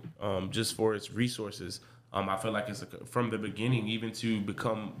 I think, just for its resources. I feel like it's from the beginning, even to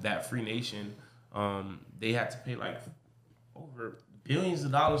become that free nation, they had to pay like over billions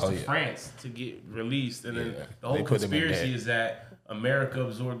of dollars to yeah. France to get released. And then Yeah. the whole They put them in conspiracy debt. is that America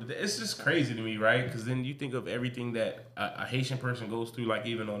absorbed it. It's just crazy to me, right? Because then you think of everything that a Haitian person goes through, like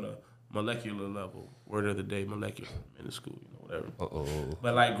even on a molecular level. Word of the day, molecular in the school, whatever.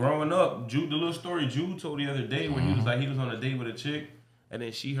 But like growing up, Jude, the little story Jude told the other day where he was like, he was on a date with a chick, and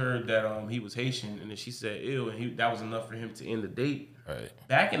then she heard that he was Haitian, and then she said ew, and that was enough for him to end the date. Right.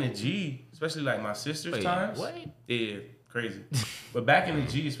 Back in the G, especially like my sister's Wait, times. what? Yeah, crazy. But back in the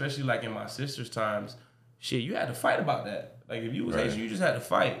G, especially like in my sister's times, shit, you had to fight about that. Like if you was Asian, you just had to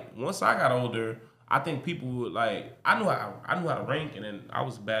fight. Once I got older, I think people would like I knew how to rank, and then I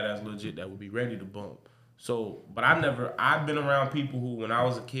was a badass legit that would be ready to bump. So, but I've been around people who when I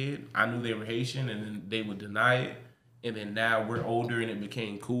was a kid, I knew they were Haitian, and then they would deny it. And then now we're older and it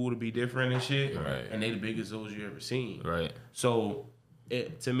became cool to be different and shit. Right. And they the biggest O's you ever seen. Right. So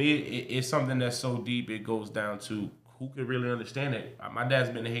to me, it's something that's so deep. It goes down to who could really understand it. My dad's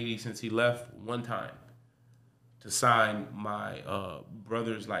been to Haiti since he left one time to sign my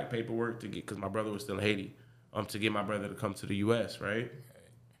brother's like paperwork to get, because my brother was still in Haiti, to get my brother to come to the U.S. Right.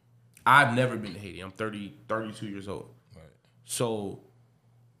 I've never been to Haiti. I'm 32 years old. Right. So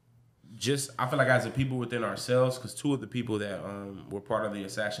I feel like as a people within ourselves, because two of the people that were part of the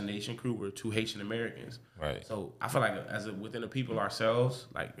assassination crew were two Haitian Americans. Right. So I feel like within the people ourselves,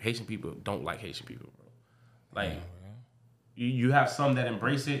 like Haitian people don't like Haitian people, bro. Like you have some that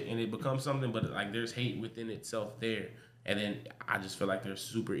embrace it and it becomes something, but like there's hate within itself there. And then I just feel like they're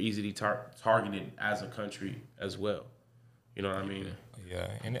super easily targeted as a country as well. You know what I mean? Yeah.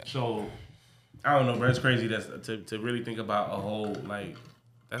 And So I don't know, bro. It's crazy to really think about a whole like.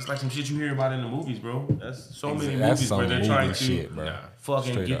 That's like some shit you hear about in the movies, bro. That's so many movies where they're trying to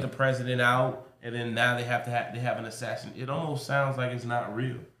fucking Straight get up. The president out, and then now they have an assassin. It almost sounds like it's not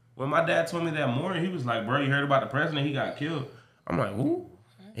real. When my dad told me that morning, he was like, "Bro, you heard about the president? He got killed." I'm like, "Who?"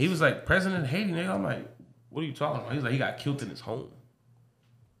 He was like, "President of Haiti, nigga." I'm like, "What are you talking about?" He's like, "He got killed in his home."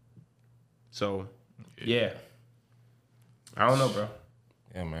 So, yeah, I don't know, bro.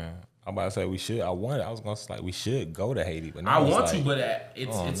 Yeah, man. I'm about to say we should. I was gonna say like we should go to Haiti, but I want to, but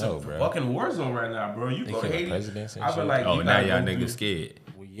it's a fucking war zone right now, bro. You go to Haiti. I feel like now y'all niggas scared.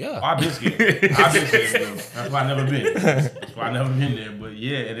 Well, yeah, I've been scared. Bro. That's why I never been. That's why I never been there. But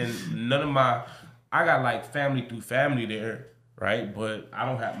yeah, and then I got like family through family there, right? But I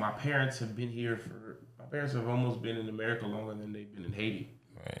don't have. My parents have been here my parents have almost been in America longer than they've been in Haiti.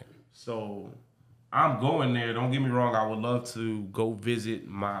 Right. So I'm going there. Don't get me wrong. I would love to go visit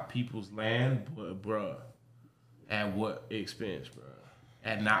my people's land, but bruh, at what expense, bruh?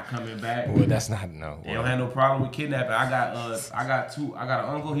 At not coming back. Well, that's not no. They don't have no problem with kidnapping. I got an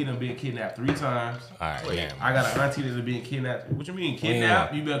uncle. He done been kidnapped 3 times. All right, damn. I got an auntie that's been kidnapped. What you mean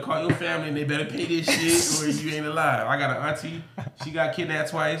kidnapped? You better call your family and they better pay this shit, or you ain't alive. I got an auntie. She got kidnapped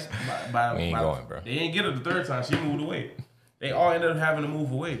twice. We ain't going, bro. They ain't get her the 3rd time. She moved away. They all ended up having to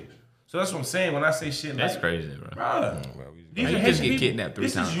move away. So that's what I'm saying when I say shit that's like... crazy, bro. These you just get kidnapped 3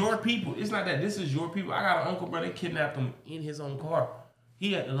 times. This is your people. It's not that. This is your people. I got an uncle, bro. They kidnapped him in his own car.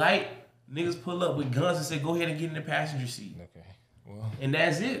 He had the light. Niggas pull up with guns and say, go ahead and get in the passenger seat. Okay. Well, and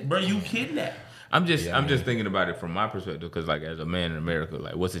that's it, bro. You kidnapped. I'm just thinking about it from my perspective, because like as a man in America,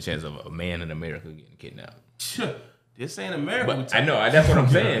 like what's the chance of a man in America getting kidnapped? This ain't America. But I know, that's what I'm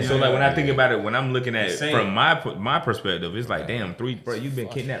saying. So like when I think about it, when I'm looking at it from my perspective, it's like, damn, bro, you've been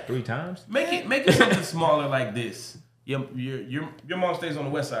kidnapped 3 times. Make it something smaller like this. Your mom stays on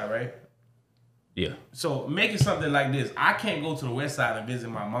the west side, right? Yeah. So make it something like this. I can't go to the west side and visit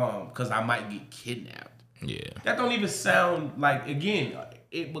my mom because I might get kidnapped. Yeah. That don't even sound like, again,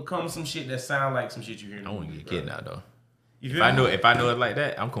 it becomes some shit that sound like some shit you hear. I want to get kidnapped though. If I know it like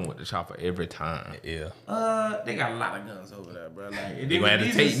that, I'm coming with the chopper every time. Yeah. They got a lot of guns over there, bro. Like they gonna have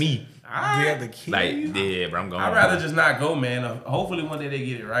to take me. Yeah, bro, I'm going. I'd rather just not go, man. Hopefully one day they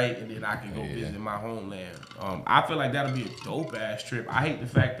get it right, and then I can go visit my homeland. I feel like that'll be a dope ass trip. I hate the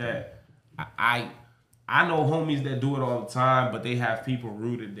fact that I know homies that do it all the time, but they have people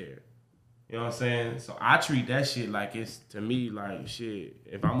rooted there. You know what I'm saying? So I treat that shit like it's, to me, like shit.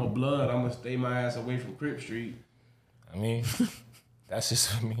 If I'm a blood, I'm gonna stay my ass away from Crip Street. I mean, that's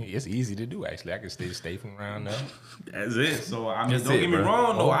just, I mean, it's easy to do, actually. I can stay from around there. That's it. So, I mean, don't get me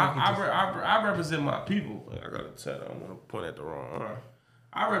wrong, though. I represent my people. I got to tell you, I want to point at the wrong arm.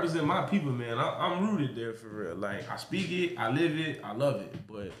 I represent my people, man. I'm rooted there for real. Like, I speak it, I live it, I love it.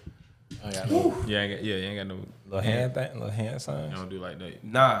 But, you ain't got no little hand signs. You don't do like that.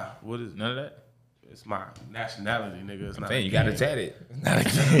 Nah, what is none of that? It's my nationality, nigga. It's I'm saying you gotta tat it. That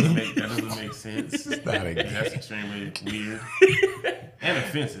doesn't make sense. It's not a game. That's extremely weird and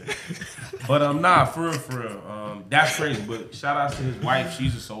offensive. But nah, for real. That's crazy. But shout out to his wife.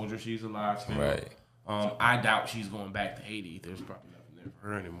 She's a soldier. She's alive still. Right. I doubt she's going back to Haiti. There's probably nothing there for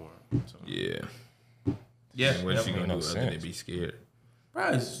her anymore. So. Yeah. And what's she gonna do other than be scared? Bro,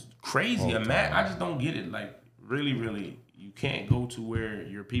 it's crazy. I just don't get it. Like, really, really. You can't go to where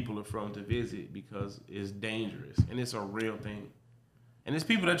your people are from to visit because it's dangerous and it's a real thing. And there's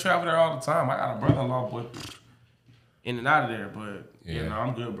people that travel there all the time. I got a brother-in-law, but in and out of there. But you know,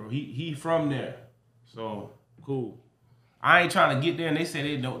 I'm good, bro. He from there, so cool. I ain't trying to get there, and they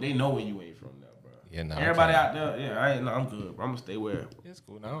say they know where you ain't from there, bro. Yeah, no. Everybody out there, I'm good, bro. I'm gonna stay where. It's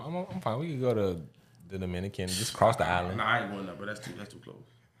cool. No, I'm fine. We can go to the Dominican, just cross the island. No, I ain't going there, but that's too close.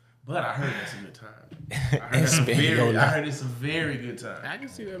 But I heard that's a good time. I heard it's a very good time. I can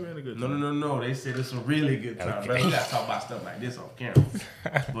see that being a good time. No. They said it's a really good time. Bro, you gotta talk about stuff like this off camera.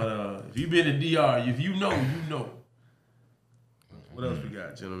 But if you been to DR, if you know, you know. What else we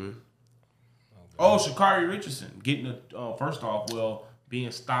got, gentlemen? Sha'Carri Richardson getting first off,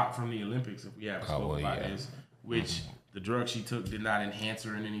 being stopped from the Olympics if we haven't spoken about this, which the drug she took did not enhance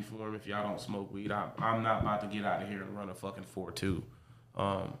her in any form. If y'all don't smoke weed, I'm not about to get out of here and run a fucking 4.2.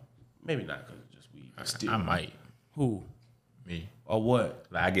 Maybe not because it's just weed. I might. Who? Me. Or what?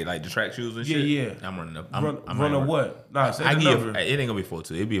 Like I get like the track shoes and shit. Yeah. I'm running up. Run a what? Nah, say the number. It ain't gonna be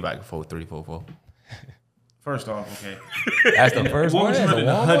 4.2. It'd be like 4.3, 4.4. First off, okay. That's the first one. What would you run in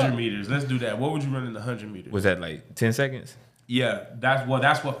the 100 meters? Let's do that. What would you run in the 100 meters? Was that like 10 seconds? Yeah, that's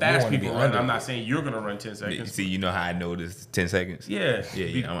what fast people run. I'm not saying you're gonna run 10 seconds. See, you know how I know this 10 seconds? Yeah.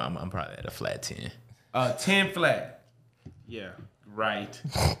 I'm probably at a flat 10. 10 flat. Yeah, right.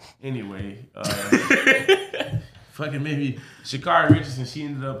 Anyway, fucking maybe Sha'Carri Richardson, she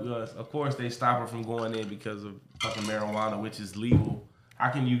ended up, of course, they stopped her from going in because of fucking marijuana, which is legal. How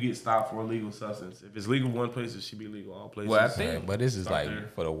can you get stopped for illegal substance? If it's legal one place, it should be legal all places. Well, I think, but this is Start like there.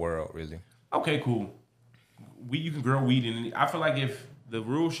 for the world, really. Okay, cool. You can grow weed in any. I feel like if the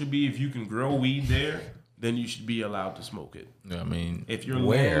rule should be if you can grow weed there, then you should be allowed to smoke it. I mean, If your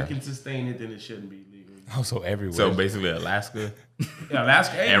Where? land can sustain it, then it shouldn't be legal. Also everywhere. so basically Alaska. Yeah,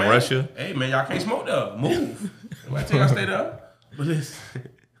 Alaska hey, And man. Russia? Hey man, y'all can't smoke there. Move. I tell y'all stay there. But listen,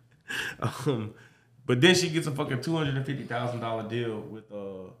 but then she gets a fucking $250,000 deal with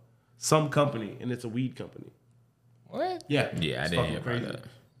some company, and it's a weed company. What? Yeah, Yeah, I it's didn't hear fucking about that.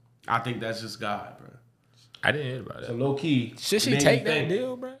 I think that's just God, bro. I didn't hear about So that. low key, Should she made me take that think,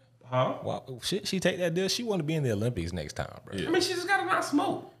 deal, bro? Huh? Wow. Should she take that deal? She want to be in the Olympics next time, bro. Yeah. I mean, she just gotta not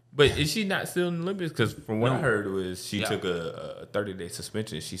smoke. But is she not still in the Olympics? Because from what I heard was she Yeah. took a 30-day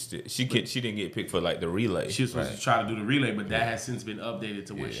suspension. She didn't get picked for like the relay. She was supposed to try to do the relay, but that has since been updated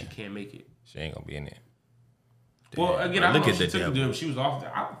to where she can't make it. She ain't gonna be in there. Well, again, But I look don't know at if she the took the devil. deal. She was off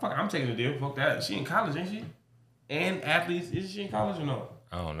there. I'm taking the deal. Fuck that. She in college, ain't she? And athletes, is she in college or no?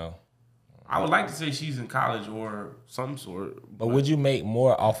 I don't know. I would like to say she's in college or some sort. But would you make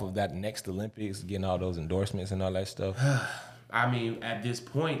more off of that next Olympics, getting all those endorsements and all that stuff? I mean, at this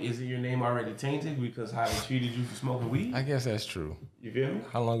point, isn't your name already tainted because how they treated you for smoking weed? I guess that's true. You feel me?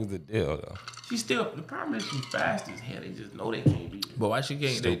 How long is the deal though? She's still, the problem is she's fast as hell. They just know they can't beat her. But why she can't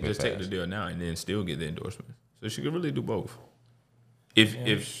they Stupid just take the fast. deal now and then still get the endorsement? So she could really do both.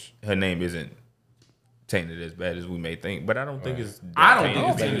 If her name isn't tainted as bad as we may think, but I don't think it's. I don't tainted think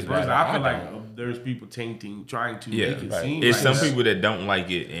it's as tainted bad as- personally. I feel like there's people tainting, trying to Yeah, make it right. seem it's like some people that don't like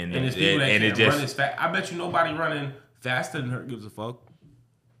it, and and it's people that and can't it run just as fast. I bet you nobody running faster than her gives a fuck.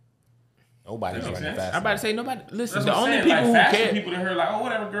 Nobody's That makes running sense. fast. I'm about to say nobody. Listen, That's the what I'm only saying. people Like, who faster care, people that her like, oh,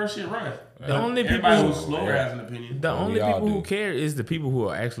 whatever, girl, shit, run. the only people Everybody who, who's slower has an opinion. the only we all people who do. care is the people who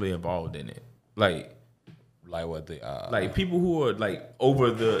are actually involved in it. Like Like what like people who are like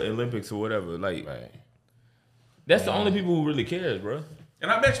over the Olympics or whatever. Like right. that's the only people who really cares, bro. And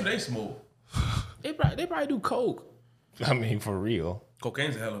I bet you they smoke. They probably do coke. I mean, for real.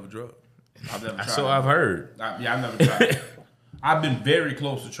 Cocaine's a hell of a drug. I've never tried So it. I've heard. I've never tried it. I've been very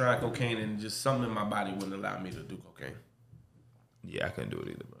close to trying cocaine, and just something in my body wouldn't allow me to do cocaine. Yeah, I couldn't do it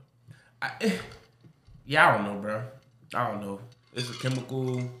either, bro. I don't know, bro. I don't know. It's a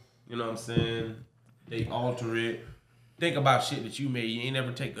chemical, you know what I'm saying? They alter it. Think about shit that you made. You ain't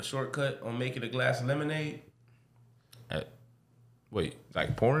ever take a shortcut on making a glass of lemonade? Wait,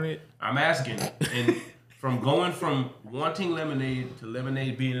 like pouring it? I'm asking. And from going from wanting lemonade to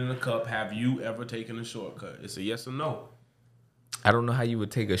lemonade being in a cup, have you ever taken a shortcut? It's a yes or no. I don't know how you would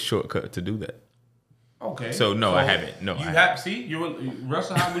take a shortcut to do that. Okay. So, no, I haven't. No, you I have. See,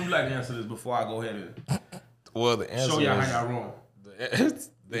 Russell. How would you like to answer this before I go ahead and Well, the answer show y'all is, how y'all wrong?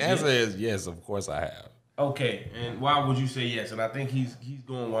 the answer is yes. Of course, I have. Okay, and why would you say yes? And I think he's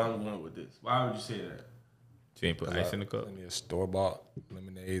going where I'm going with this. Why would you say that? You ain't put ice in the cup? Plenty of store bought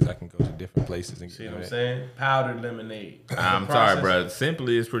lemonades. I can go to different places and See get what I'm that. saying? Powdered lemonade. I'm sorry, bro.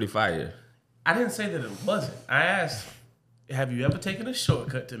 Simply is pretty fire. I didn't say that it wasn't. I asked, have you ever taken a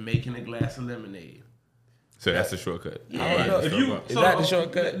shortcut to making a glass of lemonade? So that's a shortcut. Yeah. If you, Is that the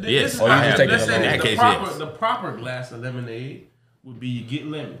shortcut? Yes. This is Or you how- just taking let's the say lemonade. In that case, yes. the proper glass of lemonade would be you get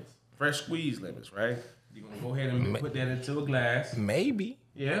lemons, fresh squeezed lemons, right? You're going to go ahead and put that into a glass. Maybe.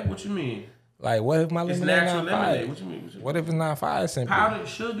 Yeah, what you mean? Like, what if my It's lemonade natural not lemonade. fire? What you mean? What if it's not fire simply? Powdered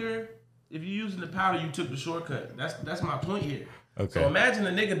sugar. If you're using the powder, you took the shortcut. That's my point here. Okay. So imagine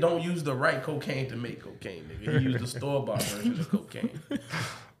a nigga don't use the right cocaine to make cocaine, nigga. He used the store-bought version of cocaine.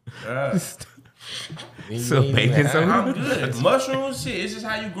 So making some. I'm good. Mushrooms, shit. It's just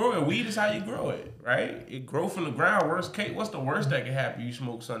how you grow it. Weed is how you grow it, right? It grow from the ground. Worst case, what's the worst that can happen? You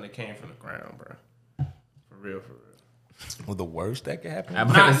smoke something that came from the ground, bro. For real, for real. Well, the worst that could happen. I'm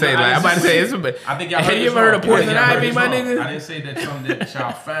about to say, like, I'm about to say, it's. I think y'all Have you ever heard of poison ivy, my nigga? I didn't say that something that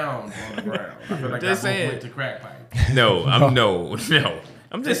y'all found on the ground. I feel like Just I both saying. went to crack pipe. No, I'm no. I'm just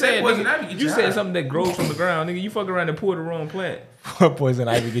They said saying, poison nigga, ivy get you you said high. something that grows from the ground, nigga. You fuck around and pour the wrong plant. Poison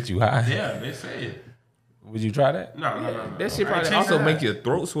ivy get you high. Yeah, they say it. Would you try that? No. That shit I ain't probably also chasing make that. your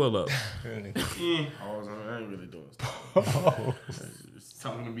throat swell up. I ain't really doing stuff.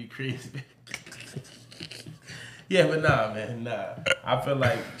 Something to be crazy. Yeah, but nah, man, nah. I feel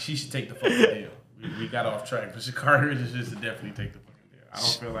like she should take the fucking deal. We got off track, but Sha'Carri Richardson should definitely take the fucking deal. I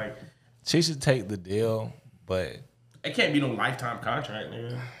don't feel like She should take the deal, but it can't be no lifetime contract,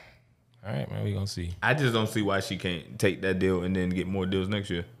 nigga. all right, man, we gonna see I just don't see why she can't take that deal and then get more deals next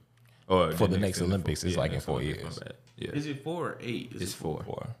year. Or for the next Olympics. It's like in next 4 Olympics, years. my bad. Yeah. Is it 4 or 8? It's 4.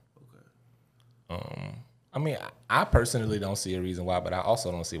 Okay. I mean, I personally don't see a reason why, but I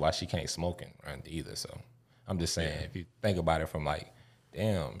also don't see why she can't smoke and run either. So I'm just saying, if you think about it from like,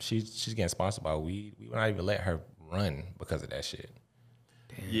 damn, she's getting sponsored by weed. We would not even let her run because of that shit.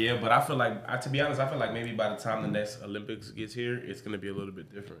 Damn. Yeah, but I feel like, to be honest, I feel like maybe by the time the next Olympics gets here, it's gonna be a little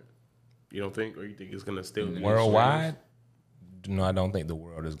bit different. You don't think, or you think it's gonna still be worldwide? No, I don't think the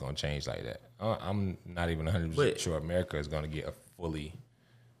world is gonna change like that. I'm not even 100% sure America is gonna get a fully,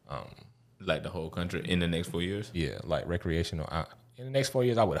 like the whole country in the next 4 years. Yeah, like recreational. In the next 4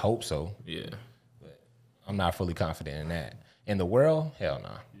 years, I would hope so. Yeah, but I'm not fully confident in that. In the world, hell no.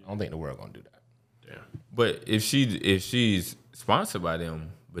 I don't think the world gonna do that. Yeah. But if she's sponsored by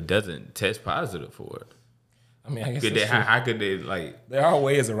them but doesn't test positive for it, I mean, I guess how could they like? There are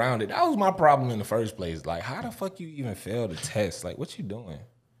ways around it. That was my problem in the first place. Like, how the fuck you even fail to test? Like, what you doing?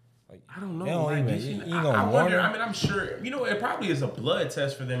 Like, I don't know. I wonder. I mean, I'm sure. You know, it probably is a blood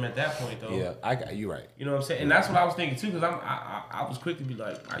test for them at that point, though. Yeah, you're right. You know what I'm saying? And that's what I was thinking too, because I was quick to be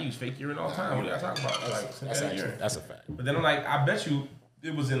like, I use fake urine all the time. What are y'all talking about? That's a fact. But then I'm like, I bet you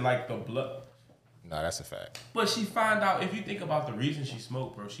it was in like the blood. No, that's a fact. But she found out, if you think about the reason she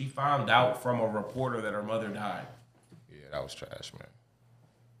smoked, bro, she found out from a reporter that her mother died. Yeah, that was trash, man.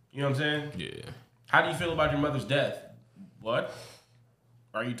 You know what I'm saying? Yeah. How do you feel about your mother's death? What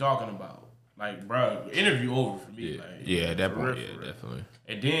are you talking about? Like, bro, interview over for me. Yeah, like, at that point, definitely.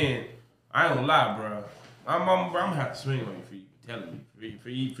 And then, I ain't gonna lie, bro. I'm gonna have to swing on you for you telling me. For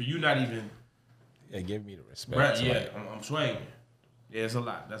you not even. Yeah, give me the respect. Bro, yeah, I'm swinging. Yeah, it's a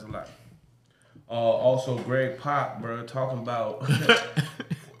lot. That's a lot. Also, Greg Pop, bro, talking about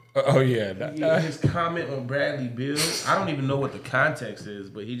his comment on Bradley Beal. I don't even know what the context is,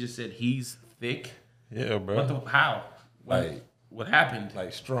 but he just said he's thick. Yeah, bro. How? What happened?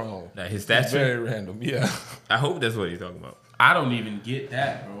 Like strong. Like his stature? Very random. Yeah. I hope that's what he's talking about. I don't even get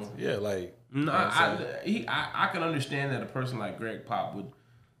that, bro. Yeah, like no, I can understand that a person like Greg Pop would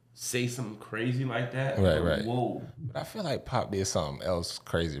say something crazy like that. Right. Whoa. But I feel like Pop did something else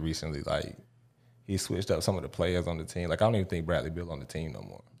crazy recently. Like, he switched up some of the players on the team. Like, I don't even think Bradley Beal on the team no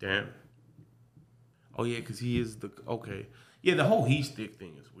more. Damn. Oh, yeah, because he is the... Okay. Yeah, the whole he's thick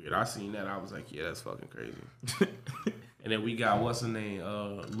thing is weird. I seen that. I was like, yeah, that's fucking crazy. And then we got, what's her name?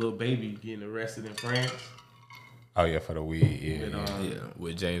 Lil Baby getting arrested in France. Oh, yeah, for the weed.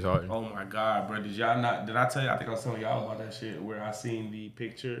 With James Harden. Oh, my God, bro. Did I tell you? I think I was telling y'all about that shit where I seen the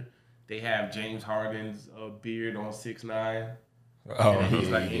picture. They have James Harden's beard on 6ix9ine. Oh, and he's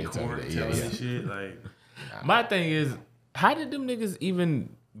like in court telling this shit. Like, my thing is, how did them niggas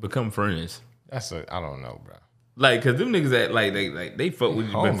even become friends? I don't know, bro. Like, cause them niggas that they fuck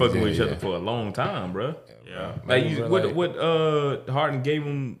with been fucking with each other for a long time, bro. Yeah. Like what Harden gave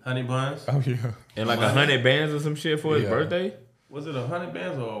him honey buns. Oh yeah. And like 100 bands or some shit for his birthday. Was it 100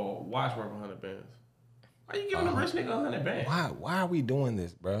 bands or a watch worth 100 bands? Why you giving a rich nigga 100 bands? Why are we doing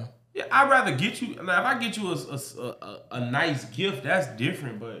this, bro? Yeah, I'd rather get you. Now, if I get you a nice gift, that's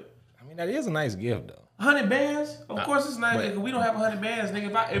different. But I mean, that is a nice gift, though. 100 bands, of course it's nice. Nigga, we don't have 100 bands,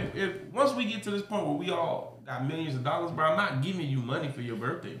 nigga. If once we get to this point where we all got millions of dollars, bro, I'm not giving you money for your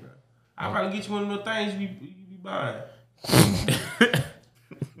birthday, bro. I'd probably get you one of those things you be buying.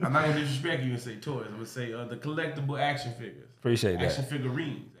 I'm not gonna disrespect you and say toys. I'm gonna say the collectible action figures. Appreciate that. Action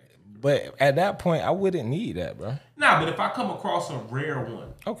figurines. But at that point, I wouldn't need that, bro. Nah, but if I come across a rare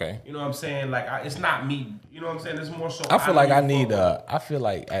one, okay, you know what I'm saying? Like, it's not me. You know what I'm saying? It's more so. I feel like I feel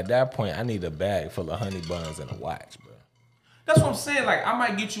like at that point, I need a bag full of honey buns and a watch, bro. That's what I'm saying. Like, I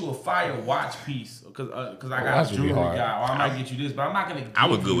might get you a fire watch piece because I got a jewelry guy, or I might get you this, but I'm not gonna. I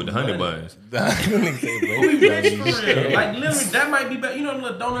was good with the honey buns. We rich for real. Like, literally, that might be better. You know, the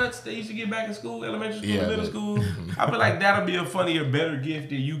little donuts they used to get back in school, elementary school, middle school. I feel like that'll be a funnier, better gift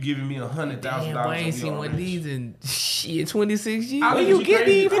than you giving me $100,000. I ain't seen one of these in 26 years. Where you get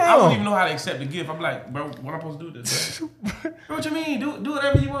these from? I don't even know how to accept the gift. I'm like, bro, what am I supposed to do with this? Bro, what you mean? Do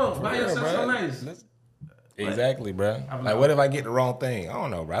whatever you want. Buy yourself so nice. Exactly, bro. Like, what if I get the wrong thing? I don't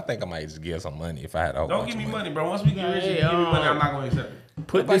know, bro. I think I might just give some money if I had a whole Don't give me money, bro. Once we get rich, give me money. I'm not gonna accept it.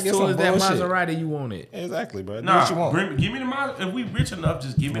 Put this towards that Maserati you wanted. Exactly, bro. Nah, give me the Maserati. If we rich enough,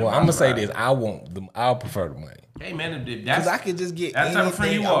 just give me. Well, I'm gonna say this. I'll prefer the money. Hey man, that's because I could just get. That's the type of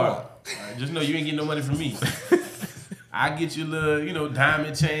friend you are. Just know you ain't getting no money from me. I get you little,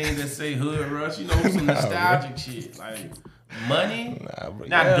 diamond chains that say Hood Rush. Some nostalgic shit like. Money?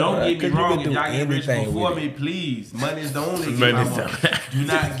 Don't get me wrong. If y'all get rich before me, please. Money is the only thing I want. Do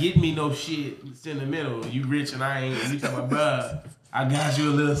not get me no shit sentimental. You rich and I ain't. You talking about, bruh, I got you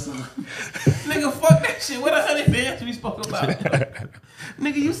a little something. Nigga, fuck that shit. What the honey bands we spoke about?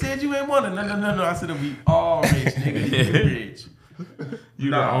 Nigga, you said you ain't want it. No. I said we all rich, nigga. You rich.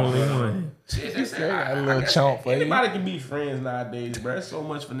 You the only one. Shit, You said I got a little chomp for you. Anybody can be friends nowadays, bro. It's so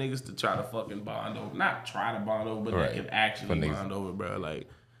much for niggas to try to fucking bond over. Not try to bond over, but Right. they can actually For bond over, bro. Like,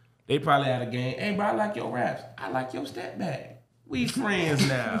 they probably had a game. Hey, bro, I like your raps. I like your step back. We friends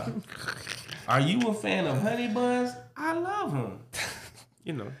now. Are you a fan of Honey Buns? I love him.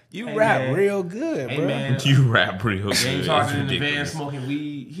 You know. You Hey, rap man. real good, Hey, bro. man. You rap real good. James It's Harden in the van ridiculous. smoking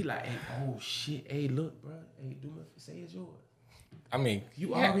weed. He like, hey, oh shit. Hey, look, bro. Hey, say it's yours. I mean,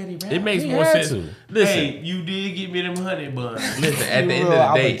 You already rap. It makes He more had sense. to. Listen, Hey, you did get me them Honey Buns. listen. At the end Well, of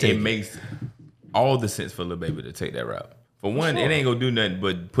I the would day, take it it. makes all the sense for Lil Baby to take that route. For one, it ain't gonna do nothing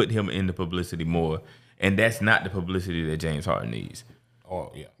but put him in the publicity more, and that's not the publicity that James Harden needs.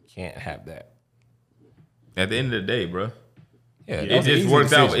 oh yeah, can't have that. At the end of the day, bro, Yeah, it just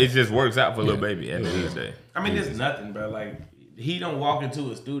works out. It just works out for Lil Baby at the end of the day. I mean, there's nothing, bro. Like, he don't walk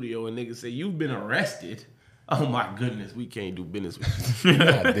into a studio and niggas say, you've been arrested. Oh, my goodness. We can't do business with you.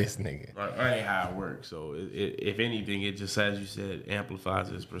 Not this nigga. That ain't how it works. So, if anything, it just, as you said, amplifies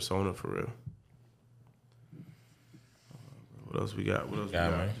his persona for real. What else we got? What else we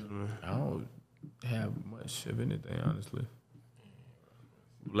got? man. I don't have much of anything, honestly.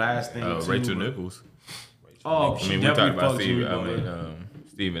 Last thing, too, Rachel bro. Nichols. Oh, I she mean, we talked definitely about fucked Jimmy Butler.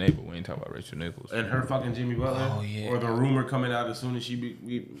 Stephen A, but we ain't talking about Rachel Nichols. And her fucking Jimmy Butler. Oh, yeah. Or the rumor coming out as soon as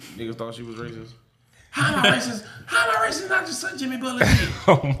niggas thought she was racist. How am I racist? How am I racist? I just said Jimmy Butler did.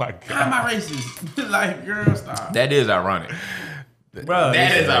 Oh my god. How am I racist? Like, girl, stop. That is ironic. Bro,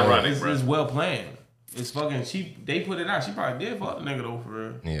 That is ironic, It's, bro. it's well planned. It's fucking. They put it out. She probably did fuck the nigga though, for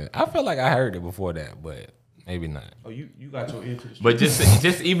real. Yeah, I feel like I heard it before that, but maybe not. Oh, you got your ear to the street. But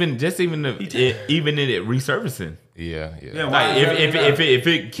even in it resurfacing. Yeah. Yeah, Like why if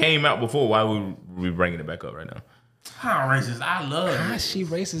it came out before, why would we bringing it back up right now? how racist? I love How it. is she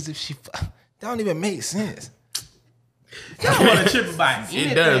racist if she? That don't even make sense. Y'all want to trip about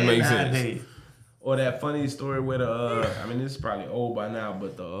It does make sense. nowadays. Or that funny story where the I mean, this is probably old by now,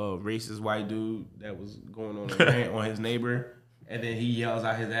 but the racist white dude that was going on a rant on his neighbor, and then he yells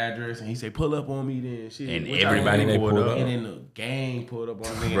out his address and he say, "Pull up on me, then." Shit. And Which everybody I- pulled up. And then the gang pulled up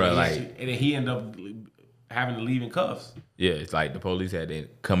on me, Bruh, and, like- and then he ended up having to leave in cuffs. Yeah, it's like the police had to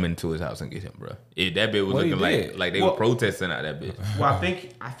come into his house and get him, bro. That bitch was What he looking did? like they Well- were protesting out that bitch. Well,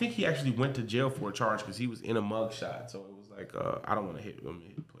 I think he actually went to jail for a charge because he was in a mug shot. So it was like, I don't want to hit. Let me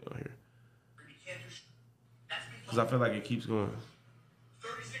hit play on here because I feel like it keeps going.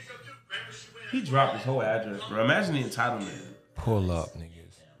 He dropped his whole address, bro. Imagine the entitlement. Pull up, niggas.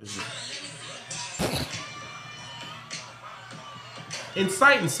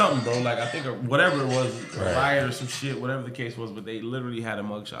 Inciting something, bro. Like I think whatever it was, a riot or some shit, whatever the case was. But they literally had a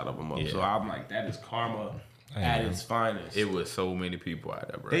mugshot of him up. So I'm like, that is karma at its finest. It was so many people out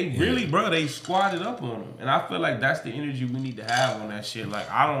there, bro. They really, bro, they squatted up on him. And I feel like that's the energy we need to have on that shit. Like,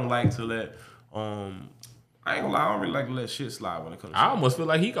 I don't like to let, I ain't gonna lie, I don't really like to let shit slide when it comes to I almost feel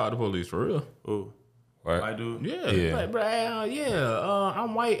like he called the police for real. Oh, Right. I do? Yeah, like, bro,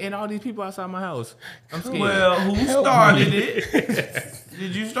 I'm white and all these people outside my house. I'm scared. Well, who started it?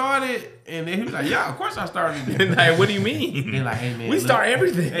 Did you start it? And then he was like, yeah, of course I started it. Like, what do you mean? They're like, hey, man. We look. start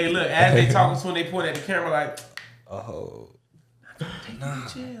everything. Hey, look, as they talking to him, they point at the camera like, Oh. take him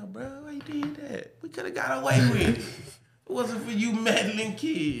to jail, bro. Why you did that? We could have got away with it. It wasn't for you meddling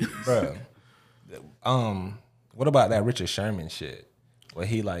kids. Bro. What about that Richard Sherman shit? Where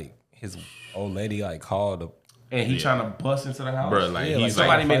he like his old lady like called And he trying to bust into the house. Bro, like, Yeah, he's like,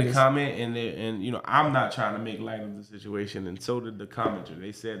 Somebody like, made a fighters. comment, and you know, I'm not trying to make light of the situation, and so did the commenter.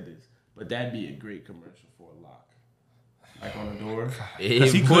 They said this, but that'd be a great commercial for a lock, like on the door.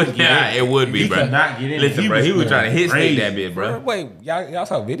 'Cause he couldn't get in. It would be, He bro. could not get in. Listen, bro, he was trying to hit crazy. stick that bitch, bro. Wait, y'all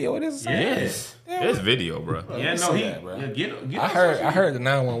saw video of this? Yes, there's video, bro. Yeah, Let no, me he see that, bro. yeah, get I on heard social the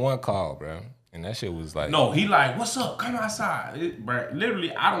 911 call, bro. And that shit was like No, he like, what's up? Come outside. Bro,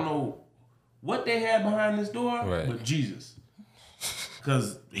 literally, I don't know what they had behind this door, Right. but Jesus.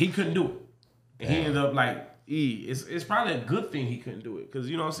 Because he couldn't do it. And he ended up like, it's probably a good thing he couldn't do it. Because,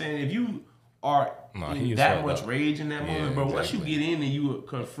 you know what I'm saying? If you are he in was that fucked much up. rage in that moment, bro, once you exactly. get in and you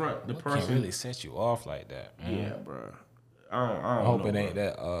confront the Can't person. really set you off like that. Man. Yeah, bro. I don't I hope know, it ain't bro.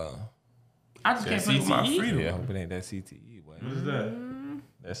 that I just can't play with my CTE? freedom. yeah, I hope it ain't that CTE, boy. What is that?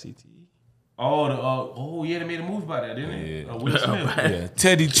 That CTE. Oh, yeah, they made a movie about that, didn't they? Yeah. Will Smith. Yeah,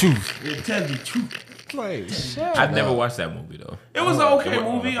 Teddy Truth. It tells the truth. Like, shut I've up. never watched that movie though. It was an okay I don't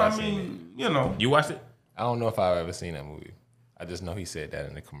know movie. if I I've seen mean, you know. You watched it? I don't know if I've ever seen that movie. I just know he said that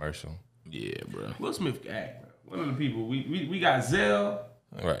in the commercial. Yeah, bro. Will Smith can act, bro. One of the people. We got Zell,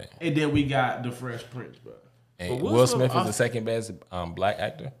 Right. and then we got the Fresh Prince, bro. And Will Smith is the second best black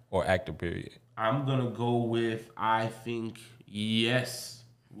actor or actor, period. I'm gonna go with, I think, yes,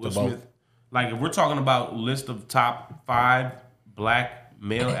 Will The both. Smith. Like, if we're talking about list of top 5 black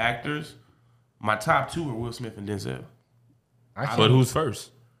male actors, my top 2 are Will Smith and Denzel. But who's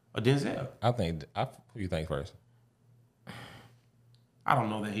first? Denzel. Who you think first? I don't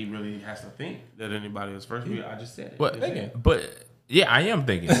know that he really has to think that anybody is first. I just said it. But yeah, I am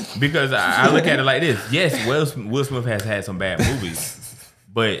thinking because I look at it like this. Yes, Will Smith has had some bad movies,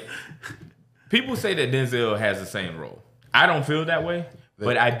 but people say that Denzel has the same role. I don't feel that way,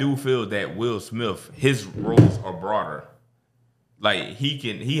 but I do feel that Will Smith, his roles are broader. Like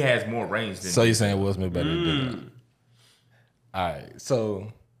he has more range than. So you're saying Will Smith better than Denzel? All right.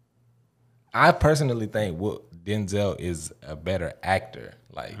 So I personally think Denzel is a better actor.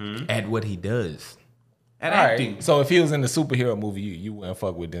 Like at what he does. At all acting. right. So if he was in the superhero movie, you wouldn't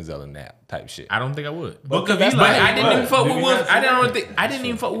fuck with Denzel in that type shit. I don't think I would. Because But like, I didn't even fuck with Maybe Will. that's I didn't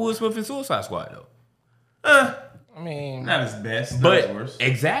even fuck with Will Smith in Suicide Squad though. I mean, Not his best, not But his worst.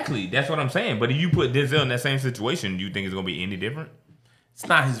 exactly, that's what I'm saying. But if you put Denzel in that same situation, do you think it's gonna be any different? It's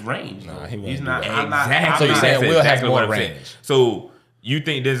not his range. Nah, though. he wouldn't He's do not. that. I'm not. Exactly. So you're saying That's Will has exactly more what I'm saying. range. So you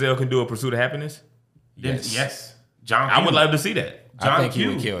think Denzel can do a Pursuit of Happiness? Yes. John. I would Q. love to see that. I think Q.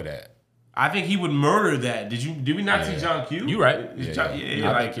 he would kill that. I think he would murder that. Did we not see John Q? You right. It's Yeah, John, yeah. yeah,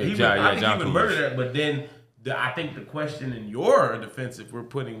 I like, think he would, John- I yeah, think John he would Q murder was- that. But then I think the question in your defense, if we're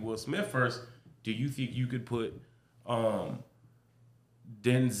putting Will Smith first, do you think you could put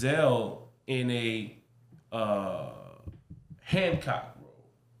Denzel in a Hancock role,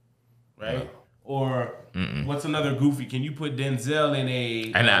 right? Or what's another goofy? Can you put Denzel in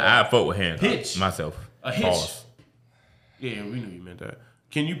a And I fought with him Hitch. myself. A Hitch. Pause. Yeah, we knew you meant that.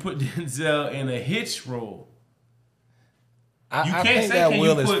 Can you put Denzel in a Hitch role? I You can't think say that can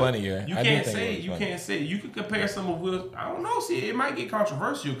Will you is put, funnier. You I do can't think say Will is you funnier. can't say you could compare some of Will's. I don't know. See, it might get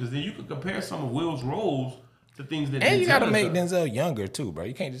controversial because then you could compare some of Will's roles to things that. And you got to Denzel make does. Denzel younger too, bro.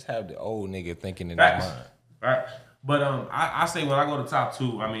 You can't just have the old nigga thinking in Facts. their mind. Right. But I say when I go to top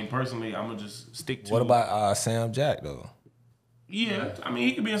 2, I mean personally, I'm gonna just stick to. What about Sam Jack though? Yeah, I mean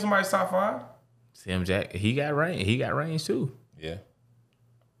he could be in somebody's top 5. Sam Jack, he got range. He got range too. Yeah.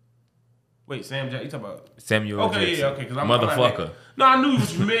 Wait, Sam Jack, you talking about? Samuel Okay, Jackson. yeah, okay. Because I'm Motherfucker. Like, no, I knew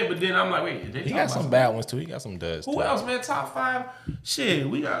what you meant, but then I'm like, wait, they He talking got about some bad ones too. He got some duds. Who too. else, man? Top 5. Shit,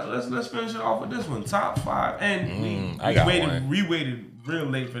 we got. Let's finish it off with this one. Top 5, and I got we waited real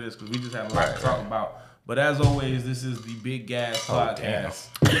late for this because we just have a lot to talk about. But as always, this is the Big Gas Podcast.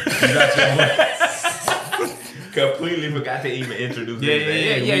 You got your Completely forgot to even introduce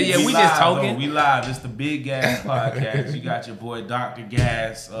yeah. We live, just talking. Though. We live. It's the Big Gas Podcast. You got your boy Dr.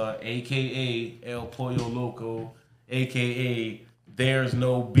 Gas, aka El Pollo Loco, aka There's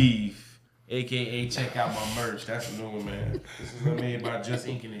No Beef, aka check out my merch. That's a new one, man. This is made by Just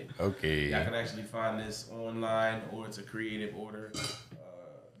Inking It. Okay. Y'all can actually find this online or it's a creative order.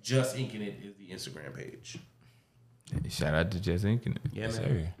 Just Inking It is the Instagram page. Shout out to Jess Inkin. Yeah, man.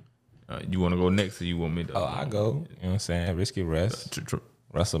 Sir. You want to go next, or you want me to? Oh, I go. You know what I'm saying? Risky Rest.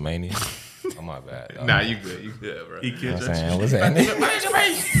 WrestleMania. Oh my bad. Dog. Nah, you good. You good, bro. He You know killed what I'm saying? What's that? My name's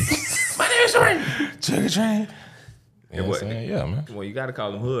Ray. My name's Ray. Sugar Train. You know what what? I'm saying? Yeah, man. Well, you got to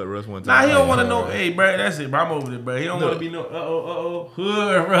call him Hood Russ one Nah, time. he don't want to know. Hey, bro, that's it, bro. I'm over it, bro. He don't want to be no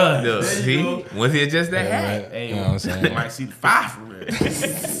hood rush. Look, There you see, go. once he adjust that hat, Man, Hey, you know what I'm saying? you might see the 5 for real.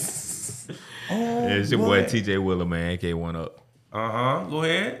 yeah, it's your boy TJ Willer, man, AK One Up. Go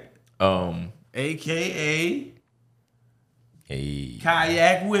ahead. AKA Hey.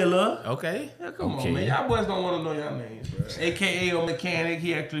 Kayak Willer. Okay. Yeah, come Okay. on, man. Y'all boys don't want to know y'all names, bro. AKA a mechanic.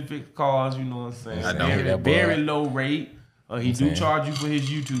 He actually fix cars, you know what I'm saying? I don't hear that, very boy. low rate. He do saying? charge you for his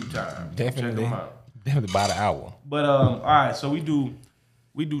YouTube time. Definitely. Check him out. Definitely by the hour. But all right, so we do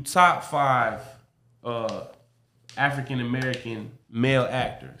top 5 African American male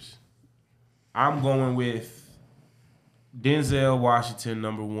actors. I'm going with Denzel Washington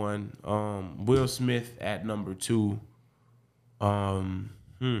number 1, Will Smith at number 2. I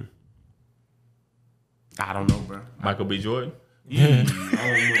don't know, bro. Michael B. Jordan. I don't know.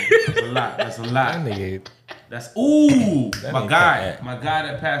 That's a lot. That nigga. That's my nigga guy. can't My guy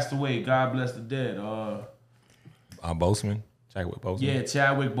that passed away. God bless the dead. Boseman. Chadwick Boseman. Yeah,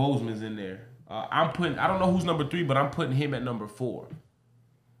 Chadwick Boseman's in there. I don't know who's number 3, but I'm putting him at number 4.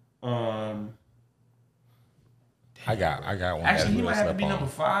 I got one. Actually, he that might have to be slept on. number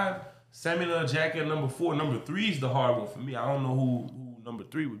 5. Samuel L. Jackson at number 4. Number 3 is the hard one for me. I don't know who number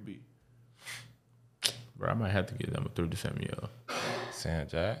 3 would be. Bro, I might have to get number 3 to Samuel. Sam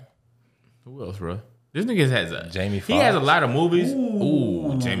Jack. Who else, bro? This nigga has a Jamie He has a Foxx. lot of movies.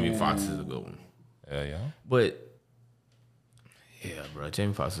 Ooh, Jamie Foxx is a good one. Yeah. But yeah, bro,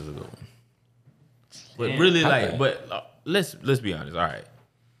 Jamie Foxx is a good one. But really, like, let's be honest. All right,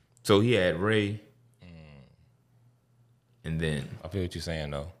 so he had Ray, and then I feel what you're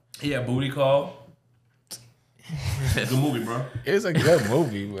saying though. Yeah, Booty Call. Good movie, bro. It's a good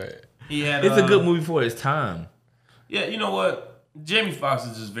movie, but He had. it's a good movie for its time. Yeah, you know what? Jamie Foxx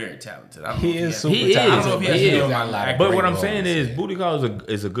is just very talented. I don't he know if is has- super He is. talented. I don't know if he has He to is. do my life. But what I'm saying is, Booty Call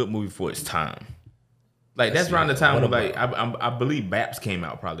is a good movie for its time. Like that's around the time when like I believe Baps came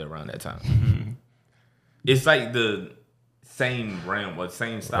out probably around that time. Mm-hmm. It's like the same realm or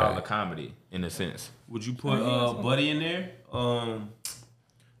same style of comedy in a sense. Would you put Buddy in there? The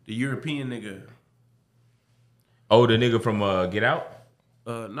European nigga. Oh, the nigga from Get Out.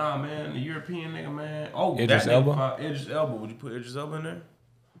 Nah, man, the European nigga, man. Oh, Idris that nigga, Elba? Idris Elba. Would you put Idris Elba in there?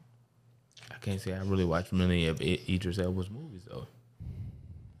 I can't say I really watched many of Idris Elba's movies though.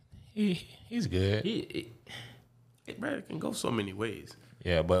 he's good. It Brad can go so many ways.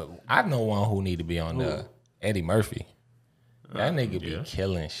 Yeah, but I know one who need to be on the Eddie Murphy. That nigga be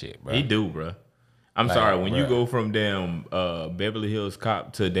killing shit, bro. He do, bro. I'm Like, sorry when you bruh. go from damn Beverly Hills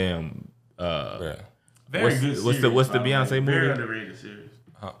Cop to damn Bruh. Very What's- good. what's the- series, what's the by way. Beyonce Very movie? underrated series.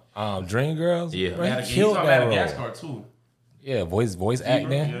 Dreamgirls. Yeah. bro, He's he killed on that role. Madagascar too. Yeah, voice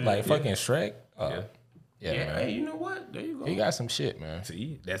acting yeah, like yeah. fucking Shrek. Yeah. Yeah, Yeah, man. hey, you know what? There you go. He got some shit, man.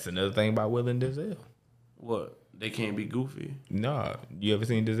 See, that's another thing about Will and Denzel. What? They can't be goofy. Nah, you ever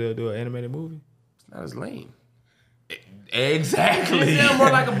seen Denzel do an animated movie? It's not as lame. Exactly. Denzel more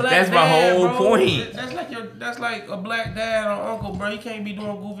like a black That's my dad, whole bro. point. That's like a black dad or uncle, bro. He can't be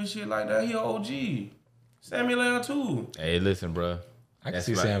doing goofy shit like that. He an OG. Samuel L. too. Hey, listen, bro. I can That's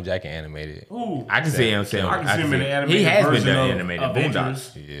see right. Sam Jackson animated. Who? I can see him saying. I can see him in the He animated has been version done of animated. Avengers.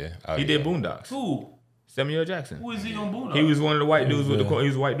 Boondocks. Yeah, oh, He did Boondocks. Who? Samuel Jackson. Who is he on Boondocks? He was one of the white dudes with the. He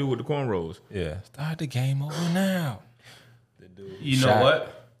was a white dude with the cornrows. Yeah, start the game over now. You know Shot.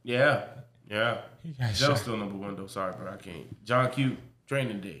 what? Yeah. He got Zell's shot. still number one though. Sorry, bro. I can't. John Q.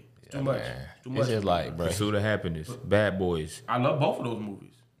 Training Day. It's too much. Man. Too much. It's just like, bro. Pursuit of Happiness. Bad Boys. I love both of those movies.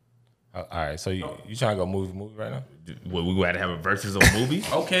 All right, so you trying to go movie right now? Well, we got to have a versus on movies.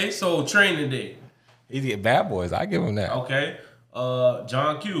 Okay, so Training Day. He get Bad Boys. I give him that. Okay.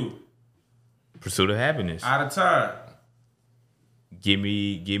 John Q. Pursuit of Happiness. Out of time. Give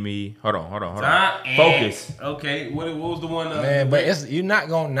me. Hold on. Time. Focus. Okay. What was the one? Man, but you're not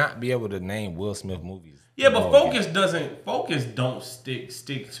gonna not be able to name Will Smith movies. yeah, but Bro, Focus doesn't. Focus don't stick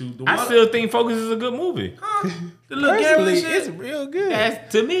to the. I one- still think Focus is a good movie. the little Personally, gambling shit. it's real good.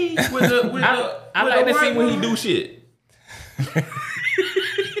 As to me, I like to see when he do shit.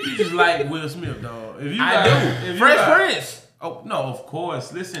 You just like Will Smith, dog. If you I got- do. if you Fresh got- Prince. Oh no, of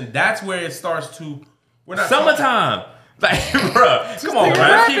course. Listen, that's where it starts to. We're not Summertime. Like, bro, come on, nigga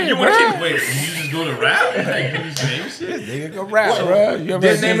man. rapping, You want to bruh. keep Wait, you just go to rap? Like, you just name shit? Nigga go rap, bro. You ever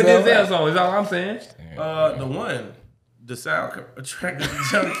Just name a Denzel Denzel rap? song is all I'm saying. The one, the soundtrack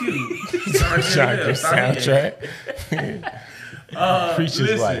of John Q. Sorry, Soundtrack. Preacher's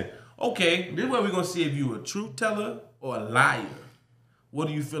listen, wife. okay, this is where we're gonna see if you a truth teller or a liar. What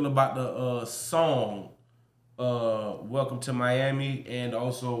do you feel about the song "Welcome to Miami" and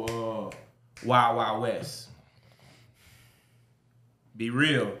also "Wild Wild West"? Be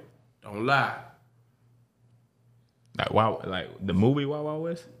real, don't lie. Like, wow, like the movie Wild Wild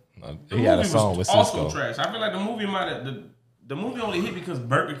West. The He had a movie song was with also Cisco. trash. I feel like the movie might have the movie only hit because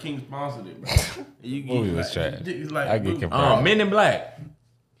Burger King sponsored it, bro. You, Movie was trash. It's like, I get confused. Men in Black.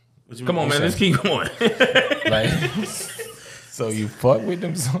 what you Come mean? on, man. Let's keep going. Like, so you fuck with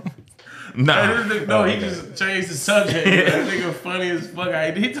them songs? Nah. No, he just changed the subject. That nigga funny as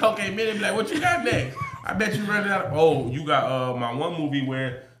fuck. He talking minute like, what you got next? I bet you running out. Oh, you got my one movie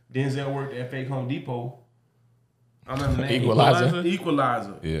where Denzel worked at fake Home Depot. I remember the name. Equalizer?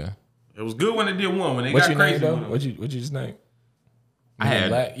 Equalizer. Yeah. It was good when it did one. When they What got you crazy name though? with him. What you just name? I Men in had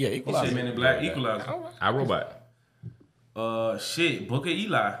Black? Yeah, He Equalizer. said Men in Black. Equalizer. I Robot. Shit. Booker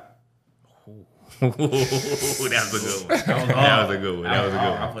Eli. That was a good one. That was a good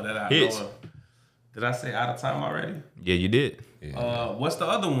one. I'll put that out. Hits. Did I say out of time already? Yeah, you did. What's the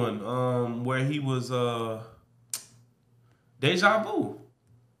other one? Where he was Deja Vu.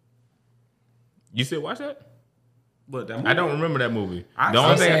 You still watch that? But that movie, I don't remember that movie. I- The I'm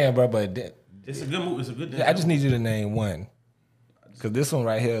only thing saying, bro, but It's a good movie. It's a good. I just need you to name one. Cause this one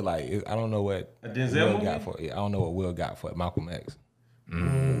right here, like, I don't know what A Denzel Will movie? got for it. I don't know what Will got for it. Malcolm X.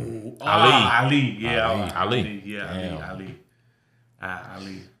 Ali. Yeah, Ali. Yeah, Damn. Ali.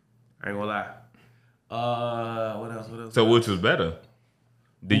 Ali. I ain't gonna lie. What else? So which was better?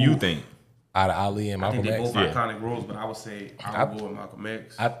 Do you think? Out of Ali and I Malcolm think they X. both iconic roles, but I would say I would go with Malcolm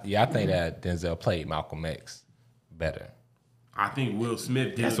X. I think that Denzel played Malcolm X better. I think Will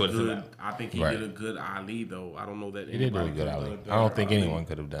Smith did That's what a it's good. about. I think he Right. did a good Ali though. I don't know that He did do a good Ali. I don't think anyone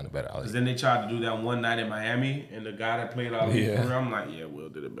could have done it better. Ali. Because then they tried to do that one night in Miami, and the guy that played Ali, Yeah. I'm like, yeah, Will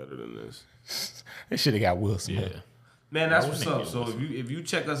did it better than this. They should have got Will Smith. Yeah. Man, that's what's up. So if you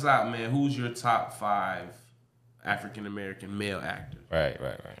check us out, man, who's your top 5 African American male actors? Right.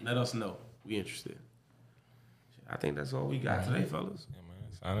 Let us know. We interested. I think that's all we got today, fellas. Yeah,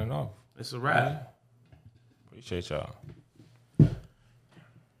 man. Signing off. It's a wrap. Appreciate y'all.